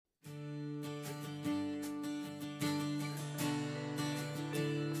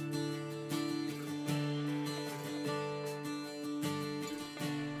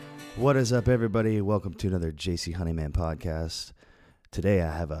What is up, everybody? Welcome to another JC Honeyman podcast. Today,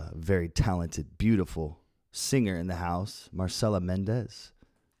 I have a very talented, beautiful singer in the house, Marcela Mendez.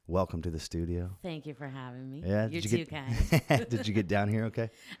 Welcome to the studio. Thank you for having me. Yeah, You're too kind. Did you get down here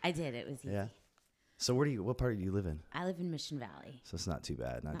okay? I did. It was easy. Yeah. So what part do you live in? I live in Mission Valley. So it's not too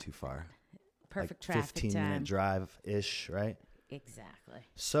bad, not too far. Perfect like traffic 15-minute time. drive-ish, right? Exactly.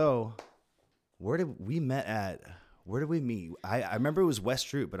 So where did we meet? I remember it was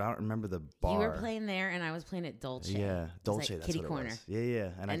West Root, but I don't remember the bar. You were playing there, and I was playing at Dolce. Yeah, It was Dolce, like that's Kitty what Corner. it was. Yeah.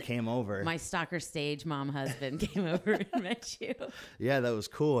 And I came over. My stalker stage mom husband came over and met you. Yeah, that was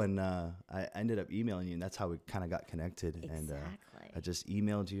cool. And I ended up emailing you, and that's how we kind of got connected. Exactly. And I just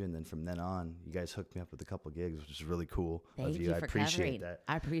emailed you, and then from then on, you guys hooked me up with a couple gigs, which is really cool Thank of you you. I for appreciate covering. that.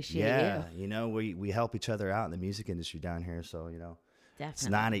 I appreciate Yeah, you. We help each other out in the music industry down here, so Definitely. it's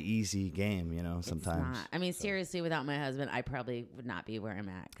not an easy game, sometimes. It's not. I mean, seriously, without my husband, I probably would not be where I'm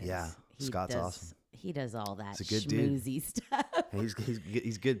at. 'Cause Yeah, Scott's awesome. He does all that He's a good dude. schmoozy stuff.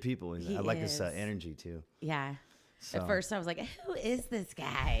 He's good people. He I like his is. energy too. Yeah. So, At first, I was like, who is this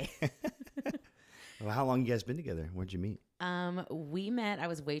guy? well, how long you guys been together? Where'd you meet? We met. I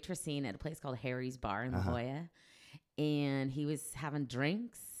was waitressing at a place called Harry's Bar in La Jolla, and he was having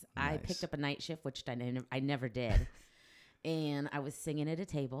drinks. I Nice. picked up a night shift, which I never did, and I was singing at a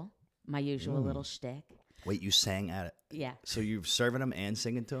table, my usual little shtick. Wait, you sang at it? Yeah. So you're serving him and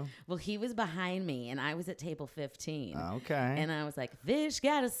singing to him? Well, he was behind me, and I was at table 15. Okay. And I was like, fish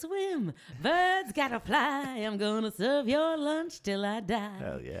gotta swim, birds gotta fly. I'm gonna serve your lunch till I die.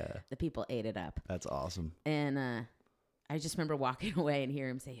 Hell yeah. The people ate it up. That's awesome. And I just remember walking away and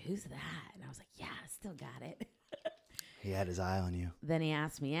hearing him say, who's that? And I was like, yeah, I still got it. He had his eye on you. Then he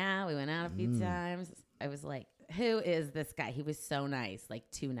asked me out. We went out a few times. I was like, who is this guy? He was so nice, like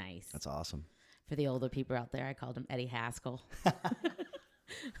too nice. That's awesome. For the older people out there, I called him Eddie Haskell.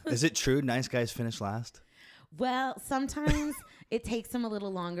 Is it true nice guys finish last? Well, sometimes it takes them a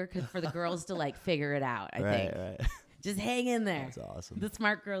little longer for the girls to like figure it out, I think. Right. Just hang in there. That's awesome. The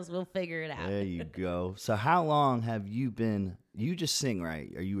smart girls will figure it out. There you go. So how long have you been, you just sing,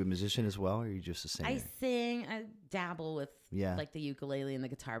 right? Are you a musician as well, or are you just a singer? I sing, I dabble with Yeah. like the ukulele and the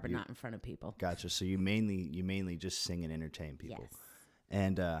guitar, but not in front of people. Gotcha. So you mainly just sing and entertain people. Yes.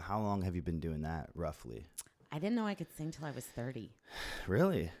 And how long have you been doing that, roughly? I didn't know I could sing till I was 30.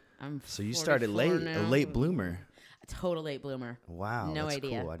 Really? I'm So you started 44 late, now. a late bloomer. A total late bloomer. Wow. No that's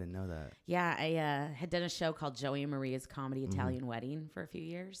idea. cool. I didn't know that. Yeah, I had done a show called Joey and Maria's Comedy Italian Wedding for a few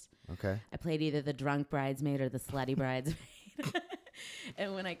years. Okay. I played either the drunk bridesmaid or the slutty bridesmaid.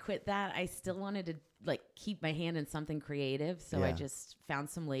 And when I quit that, I still wanted to like keep my hand in something creative. So I Yeah. just found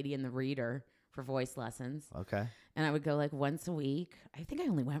some lady in the Reader for voice lessons. Okay. And I would go like once a week. I think I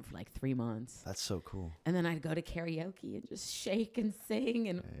only went for like 3 months. That's so cool. And then I'd go to karaoke and just shake and sing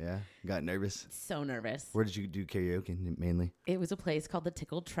and Yeah. Got nervous? so nervous. Where did you do karaoke mainly? It was a place called the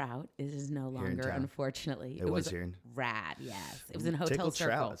Tickled Trout. It is no in longer, town. unfortunately. It was here in- rad, yes. It was in Hotel Tickled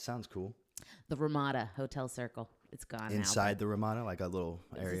Circle. Trout. It sounds cool. The Ramada Hotel Circle. It's gone Inside the Ramada, like a little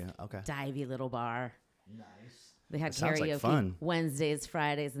now. area. Okay. Divey little bar. Nice. They had That sounds like karaoke fun. Wednesdays,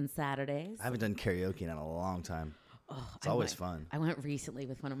 Fridays, and Saturdays. I haven't done karaoke in a long time. Oh, It's always fun. I went recently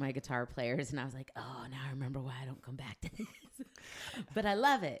with one of my guitar players, and I was like, oh, now I remember why I don't come back to this. But I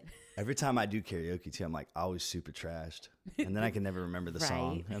love it. Every time I do karaoke too, I'm like always super trashed, and then I can never remember the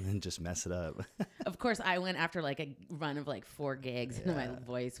song, Right. and then just mess it up. Of course, I went after like a run of like 4 gigs, and my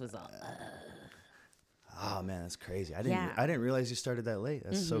voice was all, Oh man, that's crazy. I Yeah. didn't realize you started that late.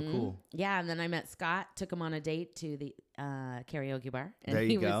 That's so cool. yeah. And then I met Scott, took him on a date to the karaoke bar. And There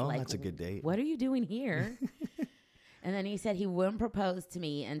he you was go. like, That's a good date. What are you doing here? And then he said he wouldn't propose to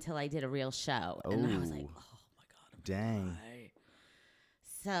me until I did a real show. And I was like, Ooh. oh my God. Dang.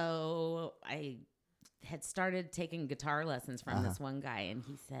 So I had started taking guitar lessons from this one guy, and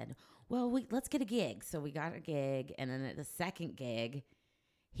he said, well, let's get a gig. So we got a gig, and then at the second gig,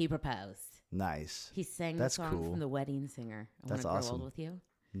 he proposed. Nice. He sang That's the song cool. from The Wedding Singer. I That's Wanna Grow awesome. Old With You.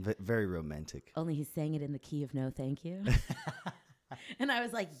 Very romantic. Only he sang it in the key of no thank you. And I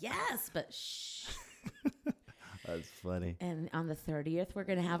was like, yes, but shh. That's funny. And on the 30th, we're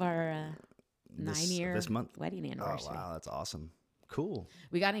going to have our This month. wedding Oh anniversary. wow, that's awesome. Cool.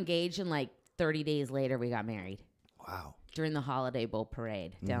 We got engaged, and like 30 days later, we got married Wow, during the Holiday Bowl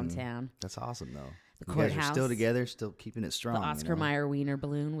parade downtown. that's awesome though. The You guys are courthouse. still together, still keeping it strong. The Oscar Mayer Wiener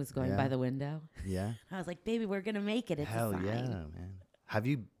balloon was going Yeah. by the window. Yeah. I was like, baby, we're going to make it. It's Hell a sign. yeah, man. Have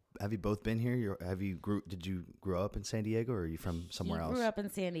you both been here? Did you grow up in San Diego, or are you from somewhere He else? grew up in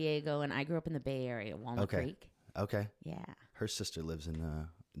San Diego, and I grew up in the Bay Area, Walnut Okay. Creek. Okay. Yeah. Her sister lives in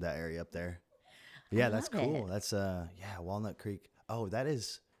that area up there. Yeah, that's love cool. it. That's Walnut Creek. Oh, that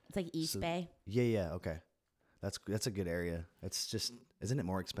is It's like East Bay. Yeah. Okay. That's a good area. It's just, isn't it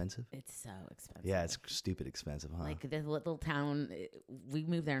more expensive? It's so expensive. Yeah, it's stupid expensive, huh? Like this little town, we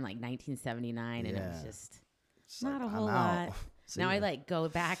moved there in like 1979, and it was just not a whole lot. Now I like go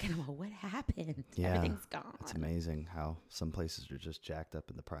back and I'm like, what happened? Yeah, everything's gone. It's amazing how some places are just jacked up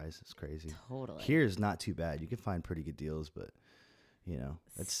in the price. It's crazy. Totally. Here's not too bad. You can find pretty good deals, but you know,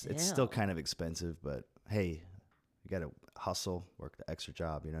 it's still kind of expensive. But hey, you got to hustle, work the extra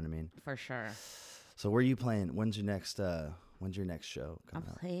job. You know what I mean? For sure. So where are you playing? When's your next show? I'm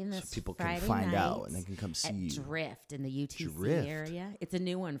playing this so people Friday can find night out and they can come see at you. Drift in the UTC Drift? area. It's a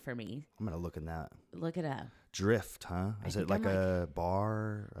new one for me. I'm gonna look in that. Look it up. Drift, huh? Is it like a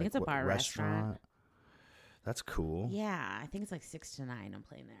bar? I think it's a bar restaurant. That's cool. Yeah, I think it's like 6 to 9. I'm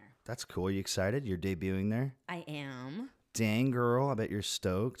playing there. That's cool. Are you excited? You're debuting there? I am. Dang, girl. I bet you're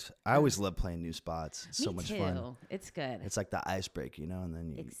stoked. I always love playing new spots. It's so much fun. It's good. It's like the icebreaker, you know? And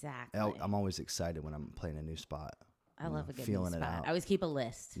then Exactly. I'm always excited when I'm playing a new spot. I love a good feeling new it spot. out. I always keep a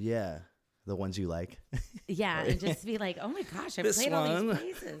list. Yeah. The ones you like. Yeah, and just be like, oh my gosh, I've played all these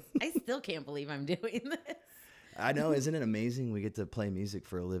places. I still can't believe I'm doing this. I know. Isn't it amazing? We get to play music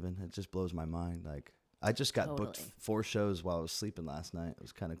for a living. It just blows my mind. Like, I just got booked 4 shows while I was sleeping last night. It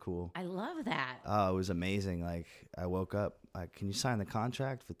was kind of cool. I love that. Oh, it was amazing. Like, I woke up, like, can you sign the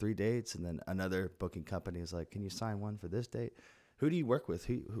contract for 3 dates? And then another booking company is like, can you sign one for this date? Who do you work with?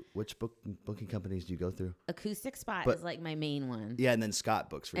 Which booking companies do you go through? Acoustic Spot is like my main one. Yeah, and then Scott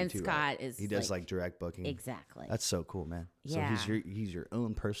books for you too. And Scott right? is he does like direct booking. Exactly. That's so cool, man. Yeah. So he's your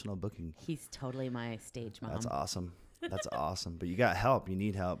own personal booking. He's totally my stage mom. That's awesome. That's awesome. But you got help. You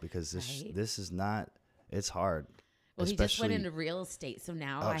need help because this is not. It's hard. Well, he just went into real estate, so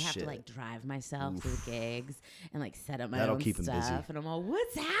now I have to like drive myself to the gigs and like set up my own keep him busy. stuff. And I'm all,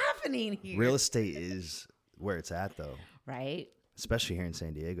 what's happening here? Real estate is where it's at, though. Right. Especially here in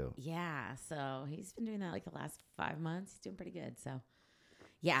San Diego. Yeah. So he's been doing that like the last 5 months. He's doing pretty good. So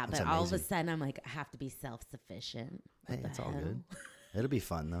yeah, That's but amazing. all of a sudden I'm like, I have to be self-sufficient. Hey, it's all good. It'll be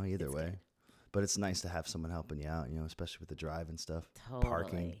fun though, either way. Good. But it's nice to have someone helping you out, you know, especially with the drive and stuff. Totally.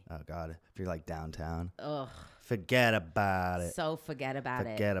 Parking. Oh God, if you're like downtown, ugh, forget about it. So forget about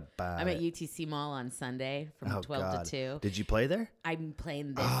it. Forget about it. I'm at UTC Mall on Sunday from 12 to 2. Did you play there? I'm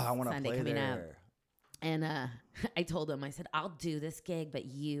playing this Sunday coming up. And I told him, I said, I'll do this gig, but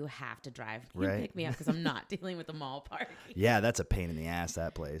you have to drive and pick me up because I'm not dealing with the mall parking. Yeah, that's a pain in the ass,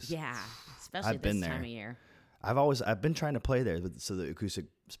 that place. Yeah, especially this time of year. I've been trying to play there, so the Acoustic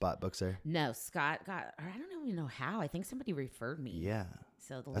Spot books there. No, Scott got, or I don't even know how. I think somebody referred me. Yeah.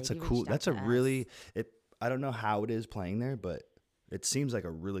 So the that's lady a cool. reached out That's a to really. I don't know how it is playing there, but it seems like a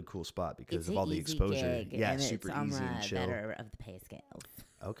really cool spot because of all the exposure. Gig, yeah, and super it's on easy the and chill. Better of the pay scales.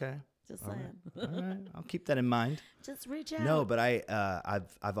 Okay. Just all saying. Right. All right. I'll keep that in mind. Just reach out. No, but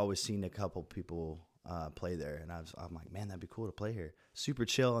I've always seen a couple people play there, and I'm like, man, that'd be cool to play here. Super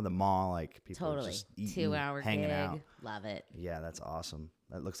chill in the mall, like people just eating, 2-hour hanging gig. out. Love it. Yeah, that's awesome.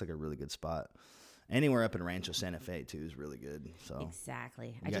 That looks like a really good spot. Anywhere up in Rancho Santa Fe too is really good. So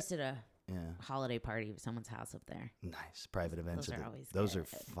exactly. I just did a holiday party at someone's house up there. Nice private events. Those are always those good. are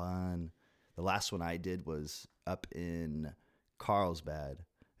fun. The last one I did was up in Carlsbad.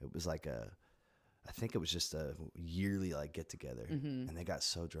 It was like I think it was just a yearly like get together, and they got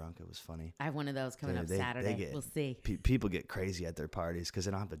so drunk it was funny. I have one of those coming up Saturday. We'll see. People get crazy at their parties because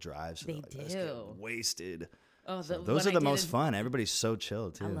they don't have to drive. So they like, do. Let's get wasted. Oh, so those are the most fun. Everybody's so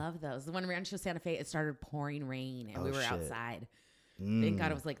chill too. I love those. The one in Rancho Santa Fe, it started pouring rain, and we were outside. Thank God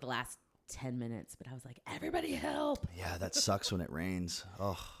it was like the last 10 minutes, but I was like, everybody help. Yeah, that sucks when it rains.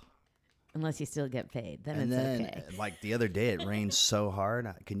 Oh. Unless you still get paid, then and it's then, okay. Like the other day, it rained so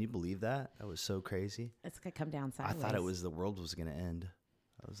hard. Can you believe that? That was so crazy. It's gonna come down sideways. I thought it was the world was gonna end.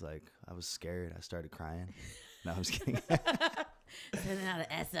 I was scared. I started crying. No, I was kidding. Sending out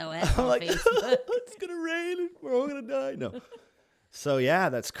an SOS on like, Facebook. It's gonna rain and we're all gonna die. No. So yeah,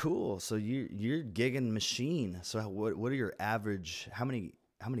 that's cool. So you're gigging machine. So what are your average? How many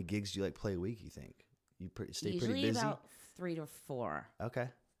gigs do you like play a week? You think you stay Usually pretty busy? About 3 to 4. Okay.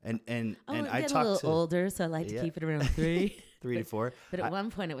 And I'm I getting talked a little older, so I like to keep it around 3. 3 to 4. But at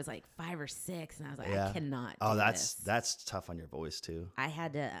one point it was like 5 or 6, and I was like, I cannot. That's tough on your voice too. I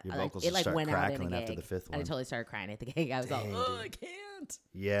had to. Your vocals it like start went out in a crackling gig. after the 5th one. I totally started crying at the gig. I was like, I can't.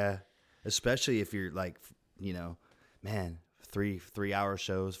 Yeah, especially if you're like, man, 3-hour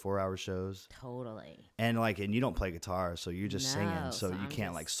shows, 4-hour shows. Totally. And you don't play guitar, so you're just singing, so you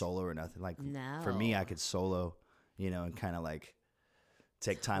can't like solo or nothing. Like for me, I could solo, and kind of like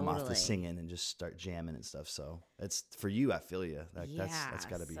take time off the Totally. singing and just start jamming and stuff. So it's for you. I feel you. Like that's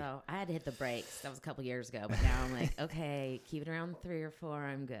got to be. So I had to hit the brakes. That was a couple years ago, but now I'm like, okay, keep it around 3 or 4.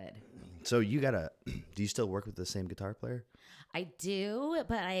 I'm good. So you gotta. Do you still work with the same guitar player? I do,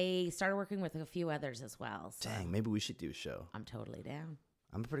 but I started working with a few others as well. So Dang, maybe we should do a show. I'm totally down.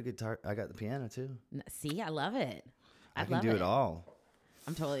 I'm a pretty good guitar. I got the piano too. See, I love it. I can love do it all.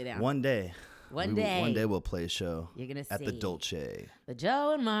 I'm totally down. One day. One day we'll play a show. You're gonna at the see. Dolce. The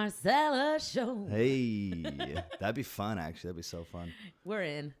Joe and Marcella show. Hey, that'd be fun. Actually, that'd be so fun. We're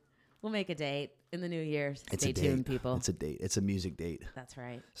in. We'll make a date in the new year. It's Stay a date. tuned, people. It's a date. It's a music date. That's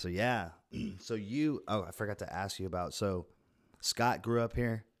right. So yeah. So you. Oh, I forgot to ask you about. So Scott grew up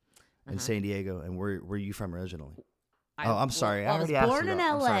here in San Diego, and where are you from originally? I'm sorry. Well, I I was already asked born you in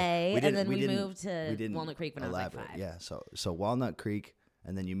about- I'm sorry. LA, We and then we we didn't- moved to we didn't Walnut Creek when I was like elaborate. 5. Yeah. So Walnut Creek,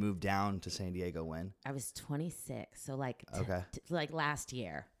 and then you moved down to San Diego when? I was 26, so like Okay. like last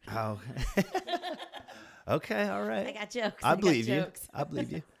year. Oh. Okay. All right. I got jokes. I got believe you. jokes. I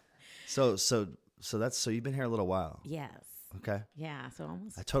believe you. So you've been here a little while. Yes. Okay. Yeah. So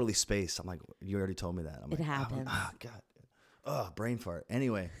almost. I totally spaced. I'm like, you already told me that. I'm It like, happens. Oh, God. Oh, brain fart.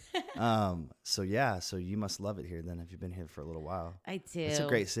 Anyway. So you must love it here then if you've been here for a little while. I do. It's a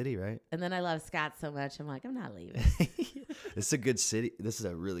great city, right? And then I love Scott so much. I'm like, I'm not leaving. It's a good city. This is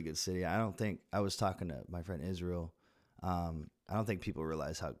a really good city. I was talking to my friend Israel. I don't think people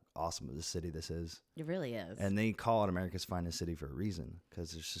realize how awesome of a city this is. It really is. And they call it America's finest city for a reason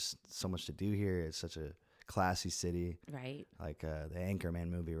because there's just so much to do here. It's such a classy city, right. like the Anchorman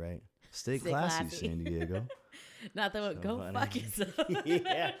movie, right? Stay Stay classy, classy. San Diego. Not the one. Go funny. fuck yourself.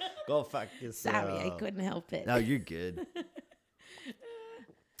 Yeah, go fuck yourself. Sorry, I couldn't help it. No, you're good.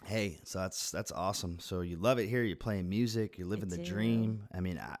 Hey, so that's awesome. So you love it here. You're playing music. You're living the do. dream. I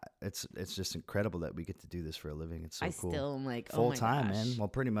mean, it's just incredible that we get to do this for a living. It's so I cool. still am like, Full oh my time, gosh. man. Well,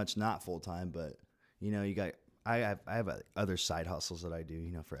 pretty much not full time, but you got. I have other side hustles that I do,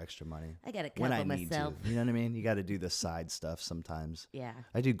 for extra money. I got to When I cover need myself. to. You know what I mean? You got to do the side stuff sometimes. Yeah.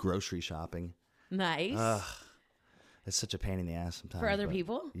 I do grocery shopping. Nice. Ugh, it's such a pain in the ass sometimes. For other but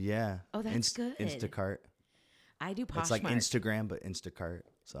people? Yeah. Oh, that's good. Instacart. I do Poshmark. It's like Instagram, but Instacart.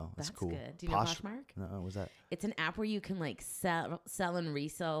 So that's That's cool. good. Do you know Poshmark? No, what's that? It's an app where you can like sell and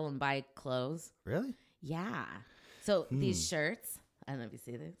resell and buy clothes. Really? Yeah. So these shirts, I don't know if you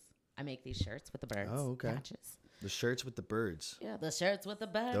see this. I make these shirts with the birds. Oh, okay. Patches. The shirts with the birds. Yeah, the shirts with the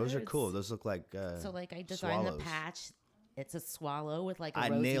birds. Those are cool. Those look like So like I designed swallows. the patch. It's a swallow with like a I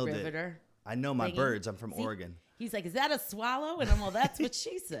rosy nailed it. riveter. I know my thingy. birds. I'm from See? Oregon. He's like, is that a swallow? And I'm well, that's what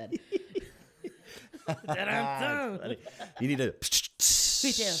she said. Funny. You need to.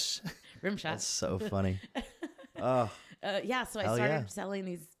 Me too. Rim shot. That's so funny. Oh, Yeah, so I Hell started yeah. selling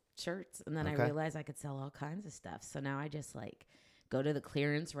these shirts, and then I Okay. realized I could sell all kinds of stuff. So now I just like go to the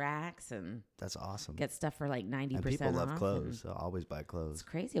clearance racks and that's awesome. get stuff for like 90% And people love off, clothes. and They'll always buy It's clothes.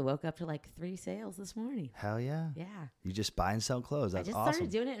 crazy. I woke up to like 3 sales this morning. Hell yeah. Yeah. You just buy and sell clothes. I That's just awesome.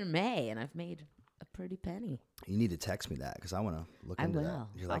 started doing it in May, and I've made a pretty penny. You need to text me that because I want to look I into that. will.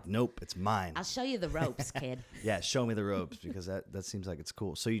 You're like, nope, it's mine. I'll show you the ropes, kid. Yeah, show me the ropes because that seems like it's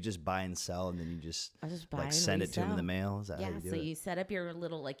cool. So you just buy and sell, and then you just I'll just buy like and send it to them in the resell. mail. Is that Yeah, how you do so it? you set up your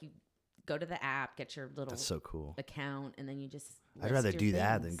little, like you go to the app, get your little That's so cool. account, and then you just I'd list rather your do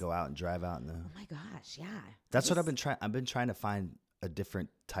that than things. go out and drive out in the. Oh my gosh, yeah. That's what I've been trying. I've been trying to find a different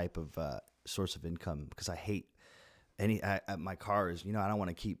type of source of income because I hate my cars. I don't want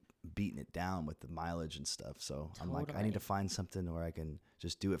to keep beating it down with the mileage and stuff. So I'm like, I need to Totally. find something where I can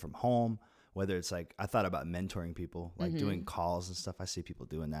just do it from home. Whether it's like I thought about mentoring people, like doing calls and stuff. I see people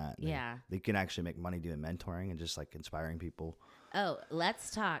doing that. and Yeah. they can actually make money doing mentoring and just like inspiring people. Oh,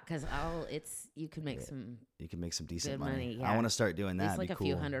 let's talk because you can make some You can make some decent good money. money. I Yeah. want to start doing that. It's like It'd a be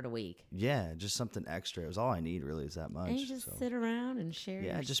few cool. hundred a week, Yeah, just something extra. It was all I need really is that much. and you just so. sit around and share.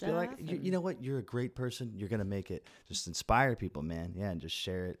 Yeah, your just stuff be like, you and- know what? You're a great person. You're gonna make it. Just inspire people, man. Yeah, and just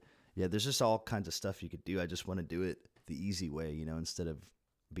share it. Yeah, there's just all kinds of stuff you could do. I just want to do it the easy way, instead of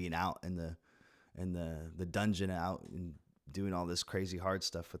being out in the dungeon, out and doing all this crazy hard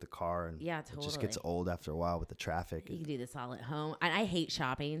stuff with the car. And Yeah, it just gets totally. old after a while with the traffic. You can do this all at home. I hate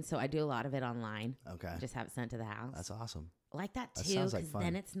shopping, so I do a lot of it online. Okay, Just have it sent to the house. that's awesome. I like that That too, sounds like because fun.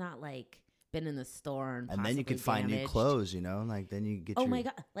 then it's not like been in the store and And then you possibly can find new damaged. clothes. Like then you get Oh your my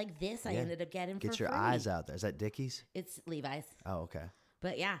god, like this I Yeah. ended up getting get for your free. eyes out there. Is that Dickies? It's Levi's, Oh, okay.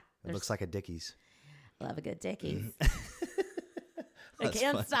 but yeah, It looks like a Dickies. love a good Dickies. I That's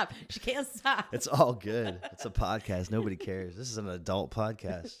can't funny. stop. She can't stop. It's all good. It's a podcast. Nobody cares. This is an adult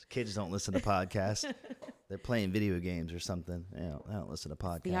podcast. Kids don't listen to podcasts. They're playing video games or something. They don't listen to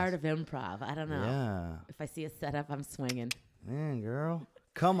podcasts. The art of improv. I don't know. Yeah. If I see a setup, I'm swinging. Man, girl.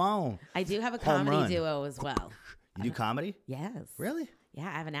 Come on. I do have a Home comedy run. duo as well. You do comedy? Yes. Really? Yeah,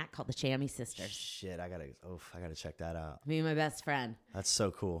 I have an act called the Chamois Sisters. Shit, I gotta check that out. Me and my best friend. That's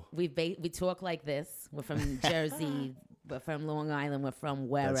so cool. We talk like this. We're from Jersey. We're from Long Island. We're from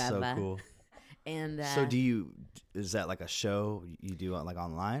wherever. That's so cool. And So is that like a show you do like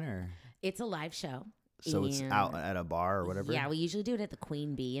online or? it's a live show. So it's out at a bar or whatever? Yeah, we usually do it at the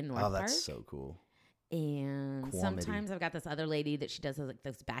Queen Bee in North Oh, Park. that's so cool. And Quality. sometimes I've got this other lady that she does like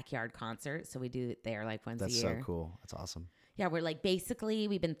this backyard concert. So we do it there like once That's a year. so cool. That's awesome. Yeah, we're like basically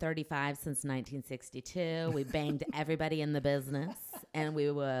we've been 35 since 1962. We banged everybody in the business, and we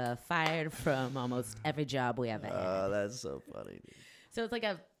were fired from almost every job we ever had. Oh, that's so funny. Dude. So it's like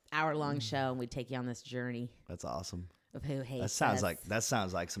a hour-long show, and we take you on this journey That's awesome. of who hates That sounds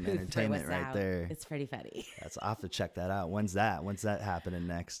us, like some who threw entertainment us right out. there. It's pretty funny. I'll have to check that out. When's that happening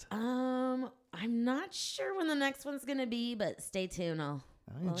next? I'm not sure when the next one's gonna be, but stay tuned. I'll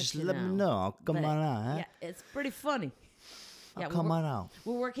Just let you let me know. I'll come But, on out. Huh? Yeah, it's pretty funny. I'll Yeah, come on out.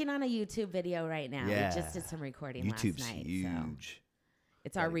 We're working on a YouTube video right now. Yeah. We just did some recording YouTube's last night. So huge.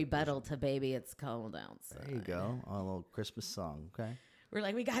 it's our Gotta get rebuttal to Baby It's Cold Outside. There you go. A little Christmas song. Okay. We're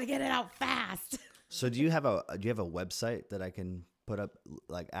like, we got to get it out fast. So do you have a website that I can put up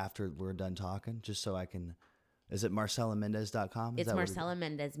like after we're done talking, just so I can? Is it marcelamendez.com? It's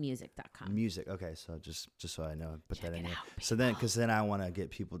marcelamendezmusic.com. Music. Okay, so just so I know, put Check that in it here. out, So then, because then I want to get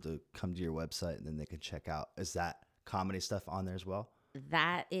people to come to your website and then they can check out. Is that comedy stuff on there as well?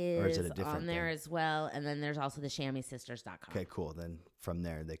 That Or is is it a different on there thing? as well. And then there's also the chamoissisters.com. Okay, cool. Then from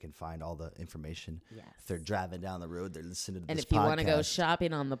there they can find all the information. Yes. If they're driving down the road, they're listening to And this if you want to go podcast.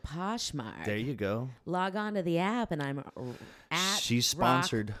 shopping on the Poshmark, There you go. log on to the app, and I'm at She's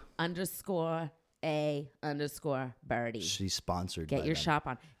sponsored. _A_Birdie. She's sponsored. Get by your them. shop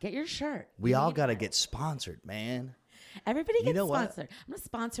on. Get your shirt. We You all need got to it. get sponsored, man. Everybody gets know what? sponsored. I'm gonna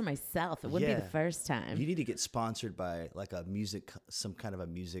sponsor myself. It wouldn't be Yeah. the first time. You need to get sponsored by like a music, some kind of a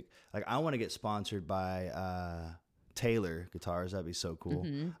music. Like I want to get sponsored by Taylor Guitars. That'd be so cool.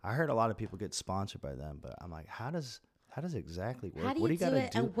 Mm-hmm. I heard a lot of people get sponsored by them, but I'm like, how does it exactly work? How do what you do do you it?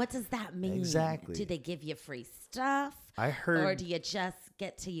 gotta do? And what does that mean? Exactly. Do they give you free stuff? I heard. Or do you just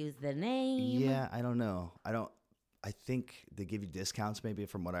get to use the name? Yeah, I don't know. I think they give you discounts. Maybe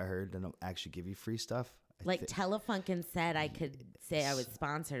from what I heard, they don't actually give you free stuff. Like Telefunken said, I could say I was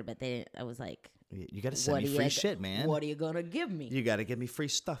sponsored, but I was like, you got to send what me are free you- shit, man. What are you gonna give me? You got to give me free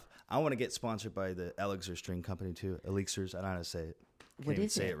stuff. I want to get sponsored by the Elixir String Company too. Elixirs. I don't know how to say it. Can't What even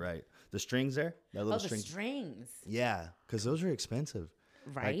is say it? it right. The strings there. That little Oh, the string. strings, Yeah, because those are expensive.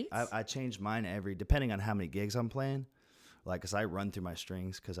 right? Like, I change mine depending on how many gigs I'm playing. Like, cause I run through my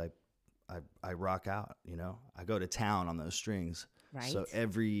strings because I rock out. You know, I go to town on those strings. So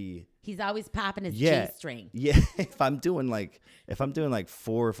Right. He's always popping his yeah, G string. yeah. If I'm doing like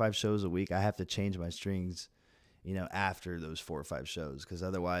 4 or 5 shows a week, I have to change my strings. You know, after those 4 or 5 shows, because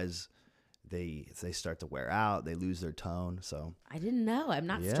otherwise they start to wear out. They lose their tone. So I didn't know. I'm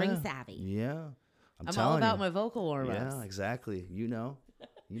not yeah, string savvy. Yeah, I'm all telling about you. my vocal warm-ups. Yeah, exactly. You know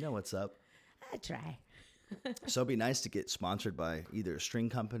what's up. I try. So it'd be nice to get sponsored by either a string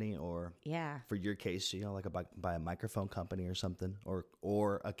company or, Yeah. for your case, you know, like by a microphone company or something,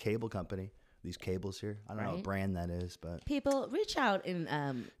 or a cable company. These cables here, I don't know what Right. brand that is, but People, reach out and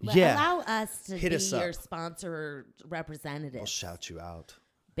Yeah. allow us to Hit be us your up. sponsor representative. I'll shout you out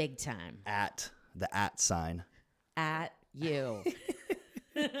Big time. at the @sign. At you.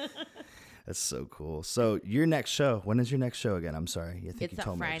 That's so cool. So your next show, when is your next show again? I'm sorry, I think It's you a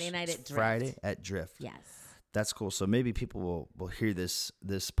told me Friday night it's at Drift. Friday at Drift. Yes. That's cool. So maybe people will hear this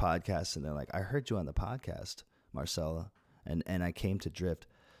podcast and they're like, I heard you on the podcast, Marcella, and I came to Drift.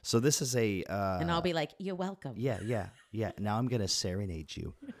 So this is a And I'll be like, you're welcome. yeah. Now I'm gonna serenade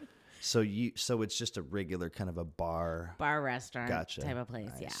you. So it's just a regular kind of a bar. Bar restaurant Gotcha. type of place.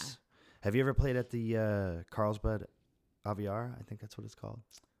 Nice. Yeah. Have you ever played at the Carlsbad Aviar? I think that's what it's called.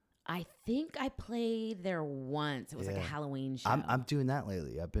 I think I played there once. It was like a Yeah. Halloween show. I'm doing that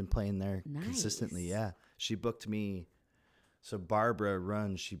lately. I've been playing there consistently. Nice. Yeah, she booked me. So Barbara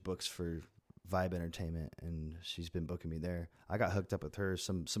runs. She books for Vibe Entertainment, and she's been booking me there. I got hooked up with her.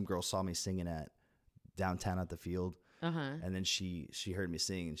 Some girl saw me singing at downtown at the Field, and then she heard me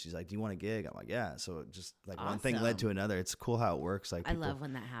sing, and she's like, "Do you want a gig?" I'm like, "Yeah." So it just like one thing led to Awesome. another. It's cool how it works. Like I people, love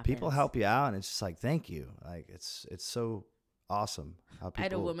when that happens. people help you out, and it's just like, thank you. Like it's so awesome how people. I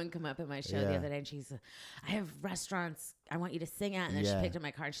had a woman come up at my show the Yeah. other day, and she's, I have restaurants I want you to sing at. And then Yeah. she picked up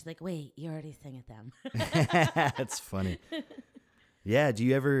my card. She's like, wait, you already sing at them. That's funny. Yeah. Do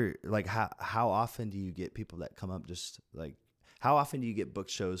you ever like how often do you get people that come up just like how often do you get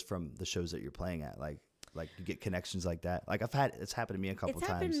booked shows from the shows that you're playing at? Like like you get connections like that? Like it's happened to me a couple It's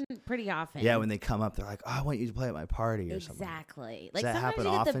times. happened pretty often. Yeah, when they come up, they're like, "Oh, I want you to play at my party," or something. Exactly. Does Like that sometimes happen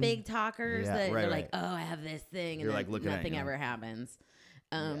you get often? the big talkers Yeah, that right, are like, right. "Oh, I have this thing," and You're, then like, looking at, nothing you know. ever happens.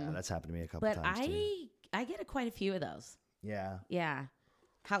 Yeah, that's happened to me a couple But times too. I get quite a few of those. Yeah, Yeah,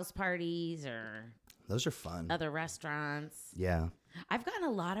 house parties or those are fun. other restaurants. Yeah, I've gotten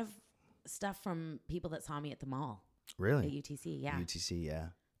a lot of stuff from people that saw me at the mall at really. UTC. Yeah, UTC, yeah.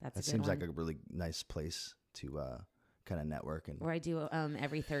 that's That a good seems one. like a really nice place to kind of network and. Where I do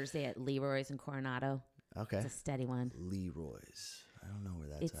every Thursday at Leroy's in Coronado. Okay. It's a steady one. Leroy's. I don't know where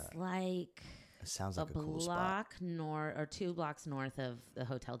that's It's at. like It sounds a like a cool spot. block north or 2 blocks north of the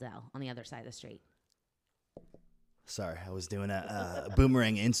Hotel Del on the other side of the street. Sorry, I was doing a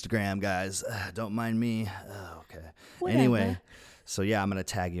boomerang Instagram, guys. Don't mind me. Okay. Whatever. Anyway, so yeah, I'm gonna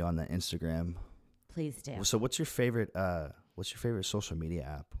tag you on the Instagram. Please do. So what's your favorite social media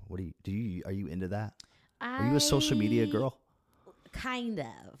app? What do you are you into that? Are you a social media girl? Kind of.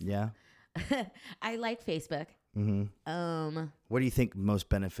 Yeah. I like Facebook. Mm-hmm. What do you think most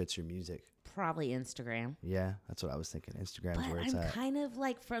benefits your music? Probably Instagram. Yeah, that's what I was thinking. Instagram's But where it's I'm at. kind of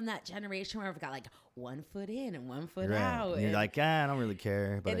like from that generation where I've got like 1 foot in and 1 foot Right. out. And you're like, I don't really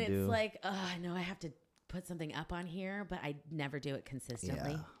care, but and I it's do. like, oh, I know I have to put something up on here, but I never do it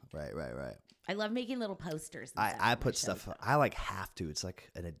consistently. Yeah. Right. I love making little posters. And stuff I for my put shows. stuff. I like have to. It's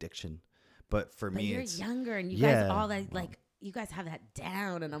like an addiction. But for But me, you're it's younger and you yeah, guys all that like you guys have that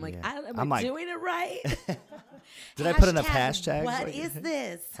down, and I'm like, Yeah. am I'm I like- doing it right? Did I put enough hashtags? What Like- is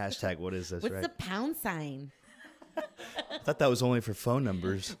this? hashtag. What is this? What's right? the pound sign? I thought that was only for phone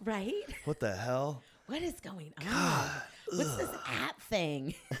numbers. Right? What the hell? What is going on? What's this app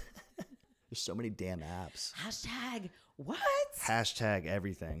thing? There's so many damn apps. Hashtag what? Hashtag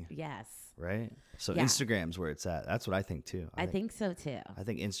everything. Yes, Right. So Yeah. Instagram's where it's at. That's what I think too. I think so too. I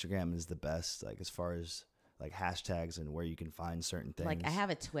think Instagram is the best. Like as far as like hashtags and where you can find certain things. Like I have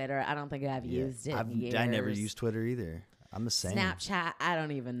a Twitter. I don't think I've Yeah. used it. in years. I never used Twitter either. I'm the same. Snapchat. I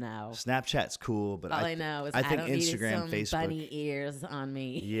don't even know. Snapchat's cool, but All I know is I think don't need Instagram, some Facebook. bunny ears on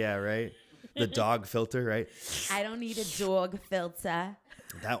me. Yeah, right. The dog filter, right? I don't need a dog filter.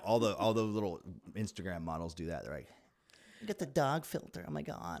 That all the little Instagram models do that. They're like, you got the dog filter. Oh my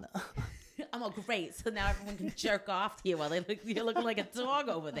god. I'm all great. So now everyone can jerk off to you while you're looking like a dog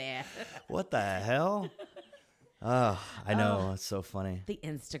over there. What the hell? Oh, I know. It's so funny. The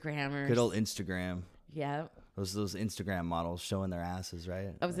Instagrammers. Good old Instagram. Yeah. Those Instagram models showing their asses, right?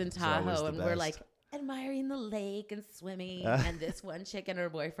 I was in It's always Tahoe the and we're best. like admiring the lake and swimming. And this one chick and her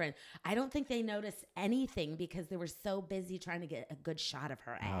boyfriend, I don't think they noticed anything because they were so busy trying to get a good shot of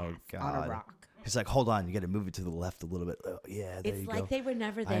her ass on a rock. He's like, hold on, you got to move it to the left a little bit. Oh, yeah, there It's you like go. they were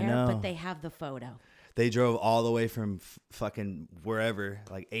never I there, know. but they have the photo. They drove all the way from fucking wherever,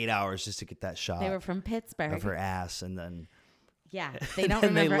 like 8 hours just to get that shot They were from Pittsburgh. of her ass, and then Yeah, they don't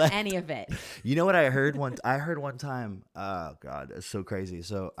then they remember left. any of it. you know what I heard one? I heard one time. Oh god, it's so crazy.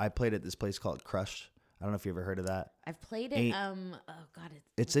 So I played at this place called Crush. I don't know if you ever heard of that. I've played it. Ain't- Oh God,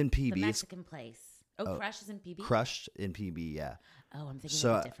 It's in the PB. It's Mexican place. Oh, Crush is in PB. Crushed in PB. Yeah. Oh, I'm thinking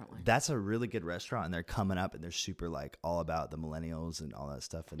So of a different one. that's a really good restaurant, and they're coming up, and they're super like all about the millennials and all that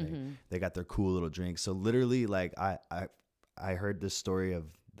stuff, and Mm-hmm. they got their cool little drinks. So literally, like I heard this story of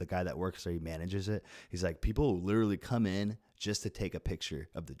the guy that works there. He manages it. He's like, people will literally come in just to take a picture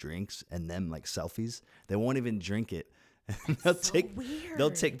of the drinks and them like selfies. They won't even drink it. they'll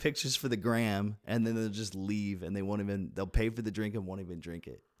weird. take pictures for the gram, and then they'll just leave, and they'll pay for the drink and won't even drink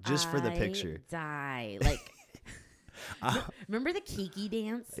it just for the picture. Die. Like, remember the Kiki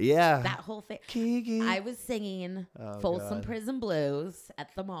dance? Yeah. That whole thing. Kiki. I was singing Oh, Folsom God. Prison Blues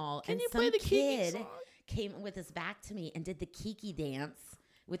at the mall, and you some play the Kiki kid song? came with his back to me and did the Kiki dance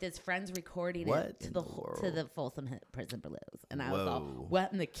with his friends recording What it to in the the to the Folsom Prison Blues, and I was all, Whoa.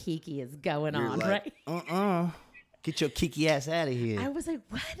 "What in the Kiki is going You're on?" like, right? Get your Kiki ass out of here. I was like,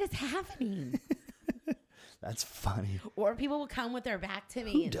 "What is happening?" That's funny. Or people will come with their back to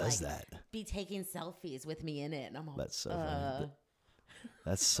me Who and does like, that? be taking selfies with me in it, and I'm all, That's so funny.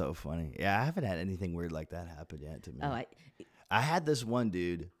 That's so funny. Yeah, I haven't had anything weird like that happen yet to me. oh, I had this one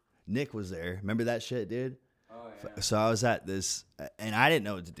dude. Nick was there. Remember that shit, dude? Oh, yeah. So I was at this, and I didn't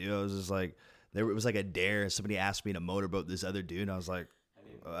know what to do. I was just like, it was like a dare. Somebody asked me to motorboat this other dude, and I was like,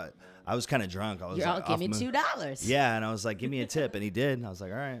 I was kind of drunk. I was you're all like, give me off my- $2. Yeah, and I was like, give me a tip, and he did. And I was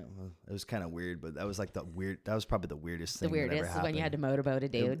like, all right. Well, it was kind of weird, but that was like that was probably the weirdest The thing. that ever weirdest is when you had to happened. motorboat a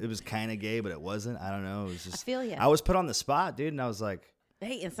dude. It was kind of gay, but it wasn't. I don't know. It was just. feel ya. I was put on the spot, dude, and I was like,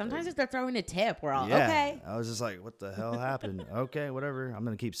 Hey, and sometimes if they're throwing a tip, we're all Yeah. okay. I was just like, what the hell happened? Okay, whatever. I'm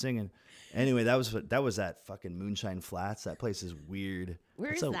gonna keep singing. Anyway, that was that fucking Moonshine Flats. That place is weird. Where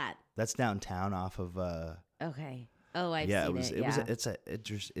That's is that? That's downtown off of Okay. Oh, I've yeah, seen it. it's a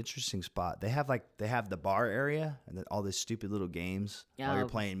interesting spot. They have the bar area and then all these stupid little games while you're Oh.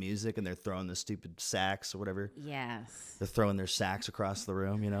 playing music and they're throwing the stupid sacks or whatever. Yes. They're throwing their sacks across the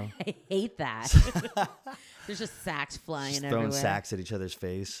room, you know. I hate that. There's just sacks flying Just everywhere. throwing sacks at each other's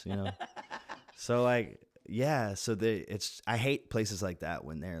face, you know. So like, yeah, so I hate places like that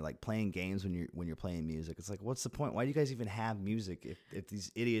when they're like playing games when you're playing music. It's like, what's the point? Why do you guys even have music if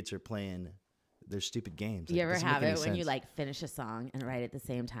these idiots are playing their stupid games? You Like, ever doesn't have make it any when you sense. like finish a song and right at the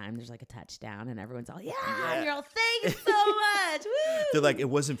same time there's like a touchdown and everyone's all yeah, Yeah. and you're all thank you so much. Woo! They're like, it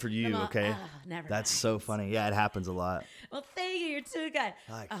wasn't for you, I'm all, okay? "Oh, never That's mind." so funny. Yeah, it happens a lot. Well, thank you. You're too good.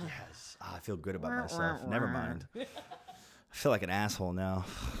 Like, yes. I feel good about myself. Never mind. I feel like an asshole now.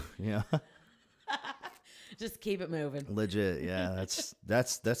 You know? Just keep it moving. Legit, yeah.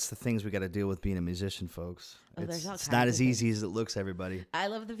 That's the things we got to deal with being a musician, folks. Oh, there's It's, all it's kinds not of as easy as it looks, everybody. I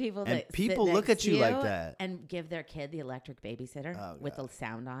love the people And that people sit look next at you to like that. and give their kid the electric babysitter Oh, with the God.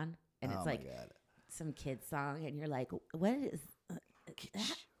 sound on, and Oh, it's my like God. some kid song, and you're like, "What is?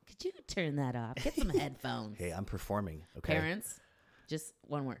 Could you turn that off? Get some headphones." Hey, I'm performing, okay? Parents, just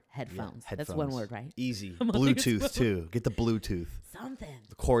one word: Yeah, headphones. That's one headphones. word, right? Easy. I'm like, it's Bluetooth, too. Get the Bluetooth. Something.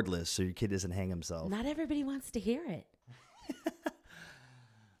 The cordless so your kid doesn't hang himself. Not everybody wants to hear it.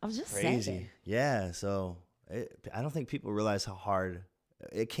 I'm just Crazy. saying. Yeah, so I don't think people realize how hard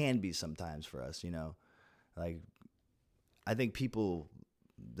it can be sometimes for us, you know. Like, I think people,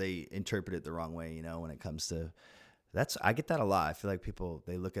 they interpret it the wrong way, you know, when it comes to I get that a lot. I feel like people,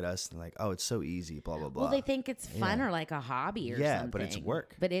 they look at us and like, oh, it's so easy, blah, blah, blah. Well, they think it's fun Yeah. or like a hobby or Yeah, something. but it's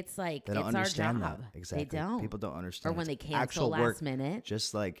work. But it's like, They don't it's our understand job. that. Exactly. They don't. People don't understand. Or when they It's cancel actual last work. minute.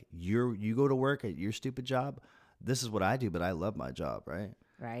 Just like you go to work at your stupid job. This is what I do, but I love my job, right?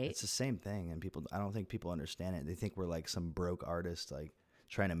 Right? It's the same thing, and I don't think people understand it. They think we're like some broke artist, like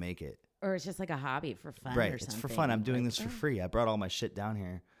trying to make it. Or it's just like a hobby for fun Right? or It's something. for fun. I'm doing Like, this for free. I brought all my shit down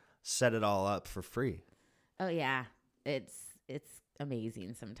here, set it all up for free. Oh, yeah. It's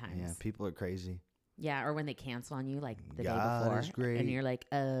amazing sometimes. Yeah, people are crazy. Yeah, or when they cancel on you like the God day before. is great. And you're like,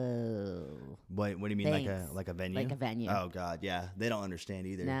 oh, What do you mean, Thanks. like a venue? like a venue. Oh God, yeah. They don't understand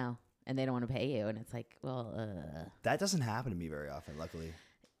either. No. And they don't want to pay you. And it's like, well, That doesn't happen to me very often, luckily.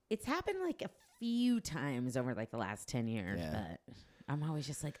 it's happened like a few times over like the last 10 years. Yeah. But I'm always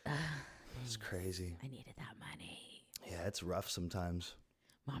just like, It's crazy. I needed that money. Yeah, it's rough sometimes.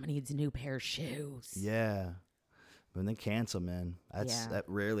 Mama needs a new pair of shoes. Yeah. When they cancel, man, Yeah. that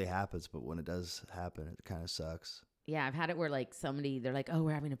rarely happens, but when it does happen, it kind of sucks. Yeah, I've had it where like they're like, oh,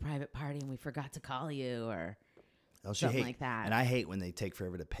 we're having a private party and we forgot to call you or Oh, something like that. And I hate when they take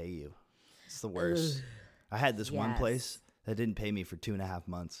forever to pay you. It's the worst. I had this one Yes. place that didn't pay me for 2.5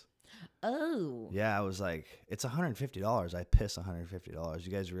 months. Oh. Yeah, I was like, it's $150. I piss $150.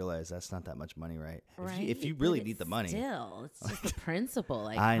 You guys realize that's not that much money, right? Right. If you But really it's need the money. Still, it's just the principle.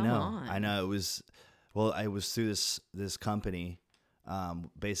 Like, I come know. on. I know. It was through this company.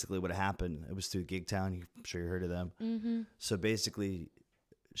 Basically what happened, it was through Gigtown. I'm sure you heard of them. Mm-hmm. So basically,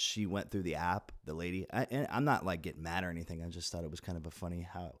 she went through the app, the lady. And I'm not like getting mad or anything. I just thought it was kind of a funny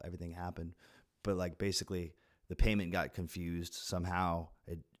how everything happened. But like basically, the payment got confused somehow.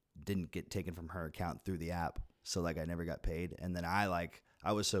 It didn't get taken from her account through the app. So like I never got paid. And then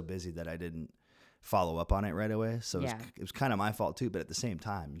I was so busy that I didn't follow up on it right away. So Yeah. it was kind of my fault too. But at the same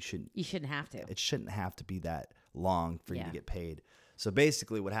time, You shouldn't have to. it shouldn't have to be that long for you Yeah. to get paid. So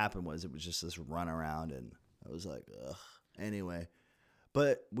basically what happened was it was just this run around and I was like, ugh. Anyway,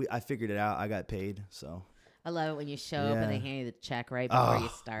 but I figured it out. I got paid. So I love it when you show up and they Yeah. hand you the check right before you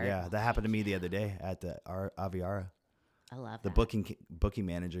start. yeah, that happened to me the other day at the Aviara. I love The that. booking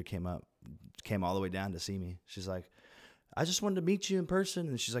manager came all the way down to see me. She's like, I just wanted to meet you in person.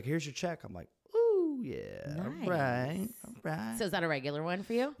 And she's like, here's your check. I'm like, ooh, yeah. All right. Nice. All right. So is that a regular one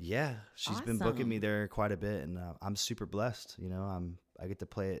for you? Yeah, she's been booking me Awesome. there quite a bit, and I'm super blessed. You know, I get to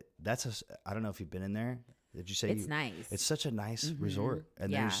play it. I don't know if you've been in there. Did you say It's nice. It's such a nice resort,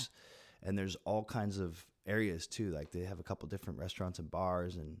 and Yeah. there's all kinds of areas too. Like they have a couple different restaurants and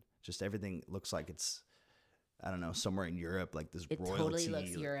bars, and just everything looks like it's, I don't know, somewhere in Europe. Like this It royalty. totally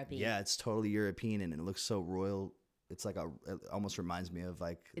looks European. Yeah, it's totally European, and it looks so royal. It's like it almost reminds me of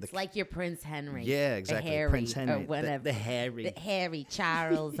like It's like your Prince Henry. yeah, exactly. The Harry, Prince Henry, or whatever. the Harry. The Harry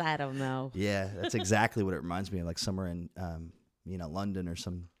Charles. I don't know. Yeah, that's exactly what it reminds me of, like somewhere in, London or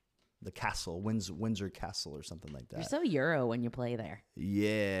the castle, Windsor Castle or something like You're that. so Euro when you play there.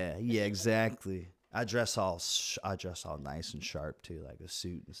 Yeah, exactly. I dress all nice and sharp too, like a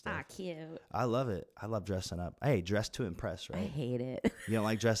suit and stuff. Ah, cute. I love it. I love dressing up. Hey, dress to impress, I right? hate it. You don't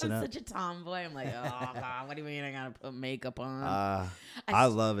like dressing I'm up? such a tomboy. I'm like, oh God, what do you mean I gotta put makeup on? I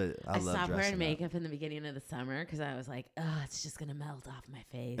love it. I love stopped dressing wearing up. makeup in the beginning of the summer because I was like, oh, it's just gonna melt off my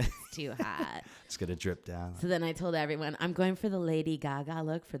face. It's too hot. It's gonna drip down. So then I told everyone I'm going for the Lady Gaga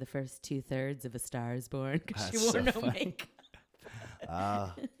look for the first 2/3 of A Star Is Born because she That's wore so no funny.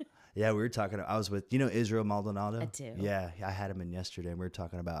 makeup. Yeah, we were talking. I was with Israel Maldonado. I do. Yeah, I had him in yesterday, and we were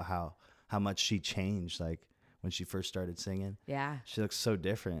talking about how much she changed, like when she first started singing. Yeah, She looks so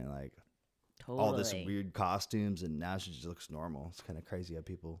different, like totally. all this weird costumes, and now she just looks normal. It's kind of crazy how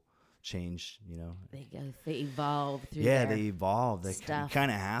people change, They evolve through. Yeah, their they evolve. They stuff. kind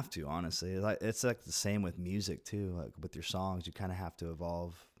of have to, honestly. It's like the same with music too. Like with your songs, you kind of have to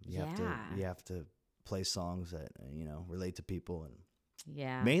evolve. You have to play songs that relate to people, and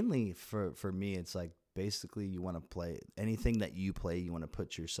Yeah. mainly for me, it's like basically you want to play anything that you play. You want to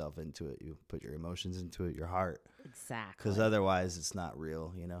put yourself into it. You put your emotions into it, your heart, Exactly. because otherwise it's not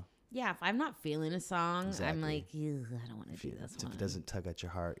real. Yeah, if I'm not feeling a song, I'm Exactly. like, "Ew, I don't want to If, do this if one. it doesn't tug at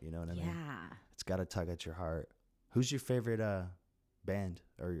your heart, you know what I mean? Yeah. It's got to tug at your heart. Who's your favorite band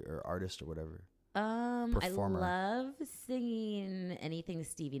or artist or whatever? Performer. I love singing anything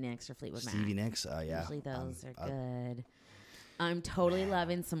Stevie Nicks or Fleetwood Mac. Stevie Nicks. Yeah. Usually those are good. I'm totally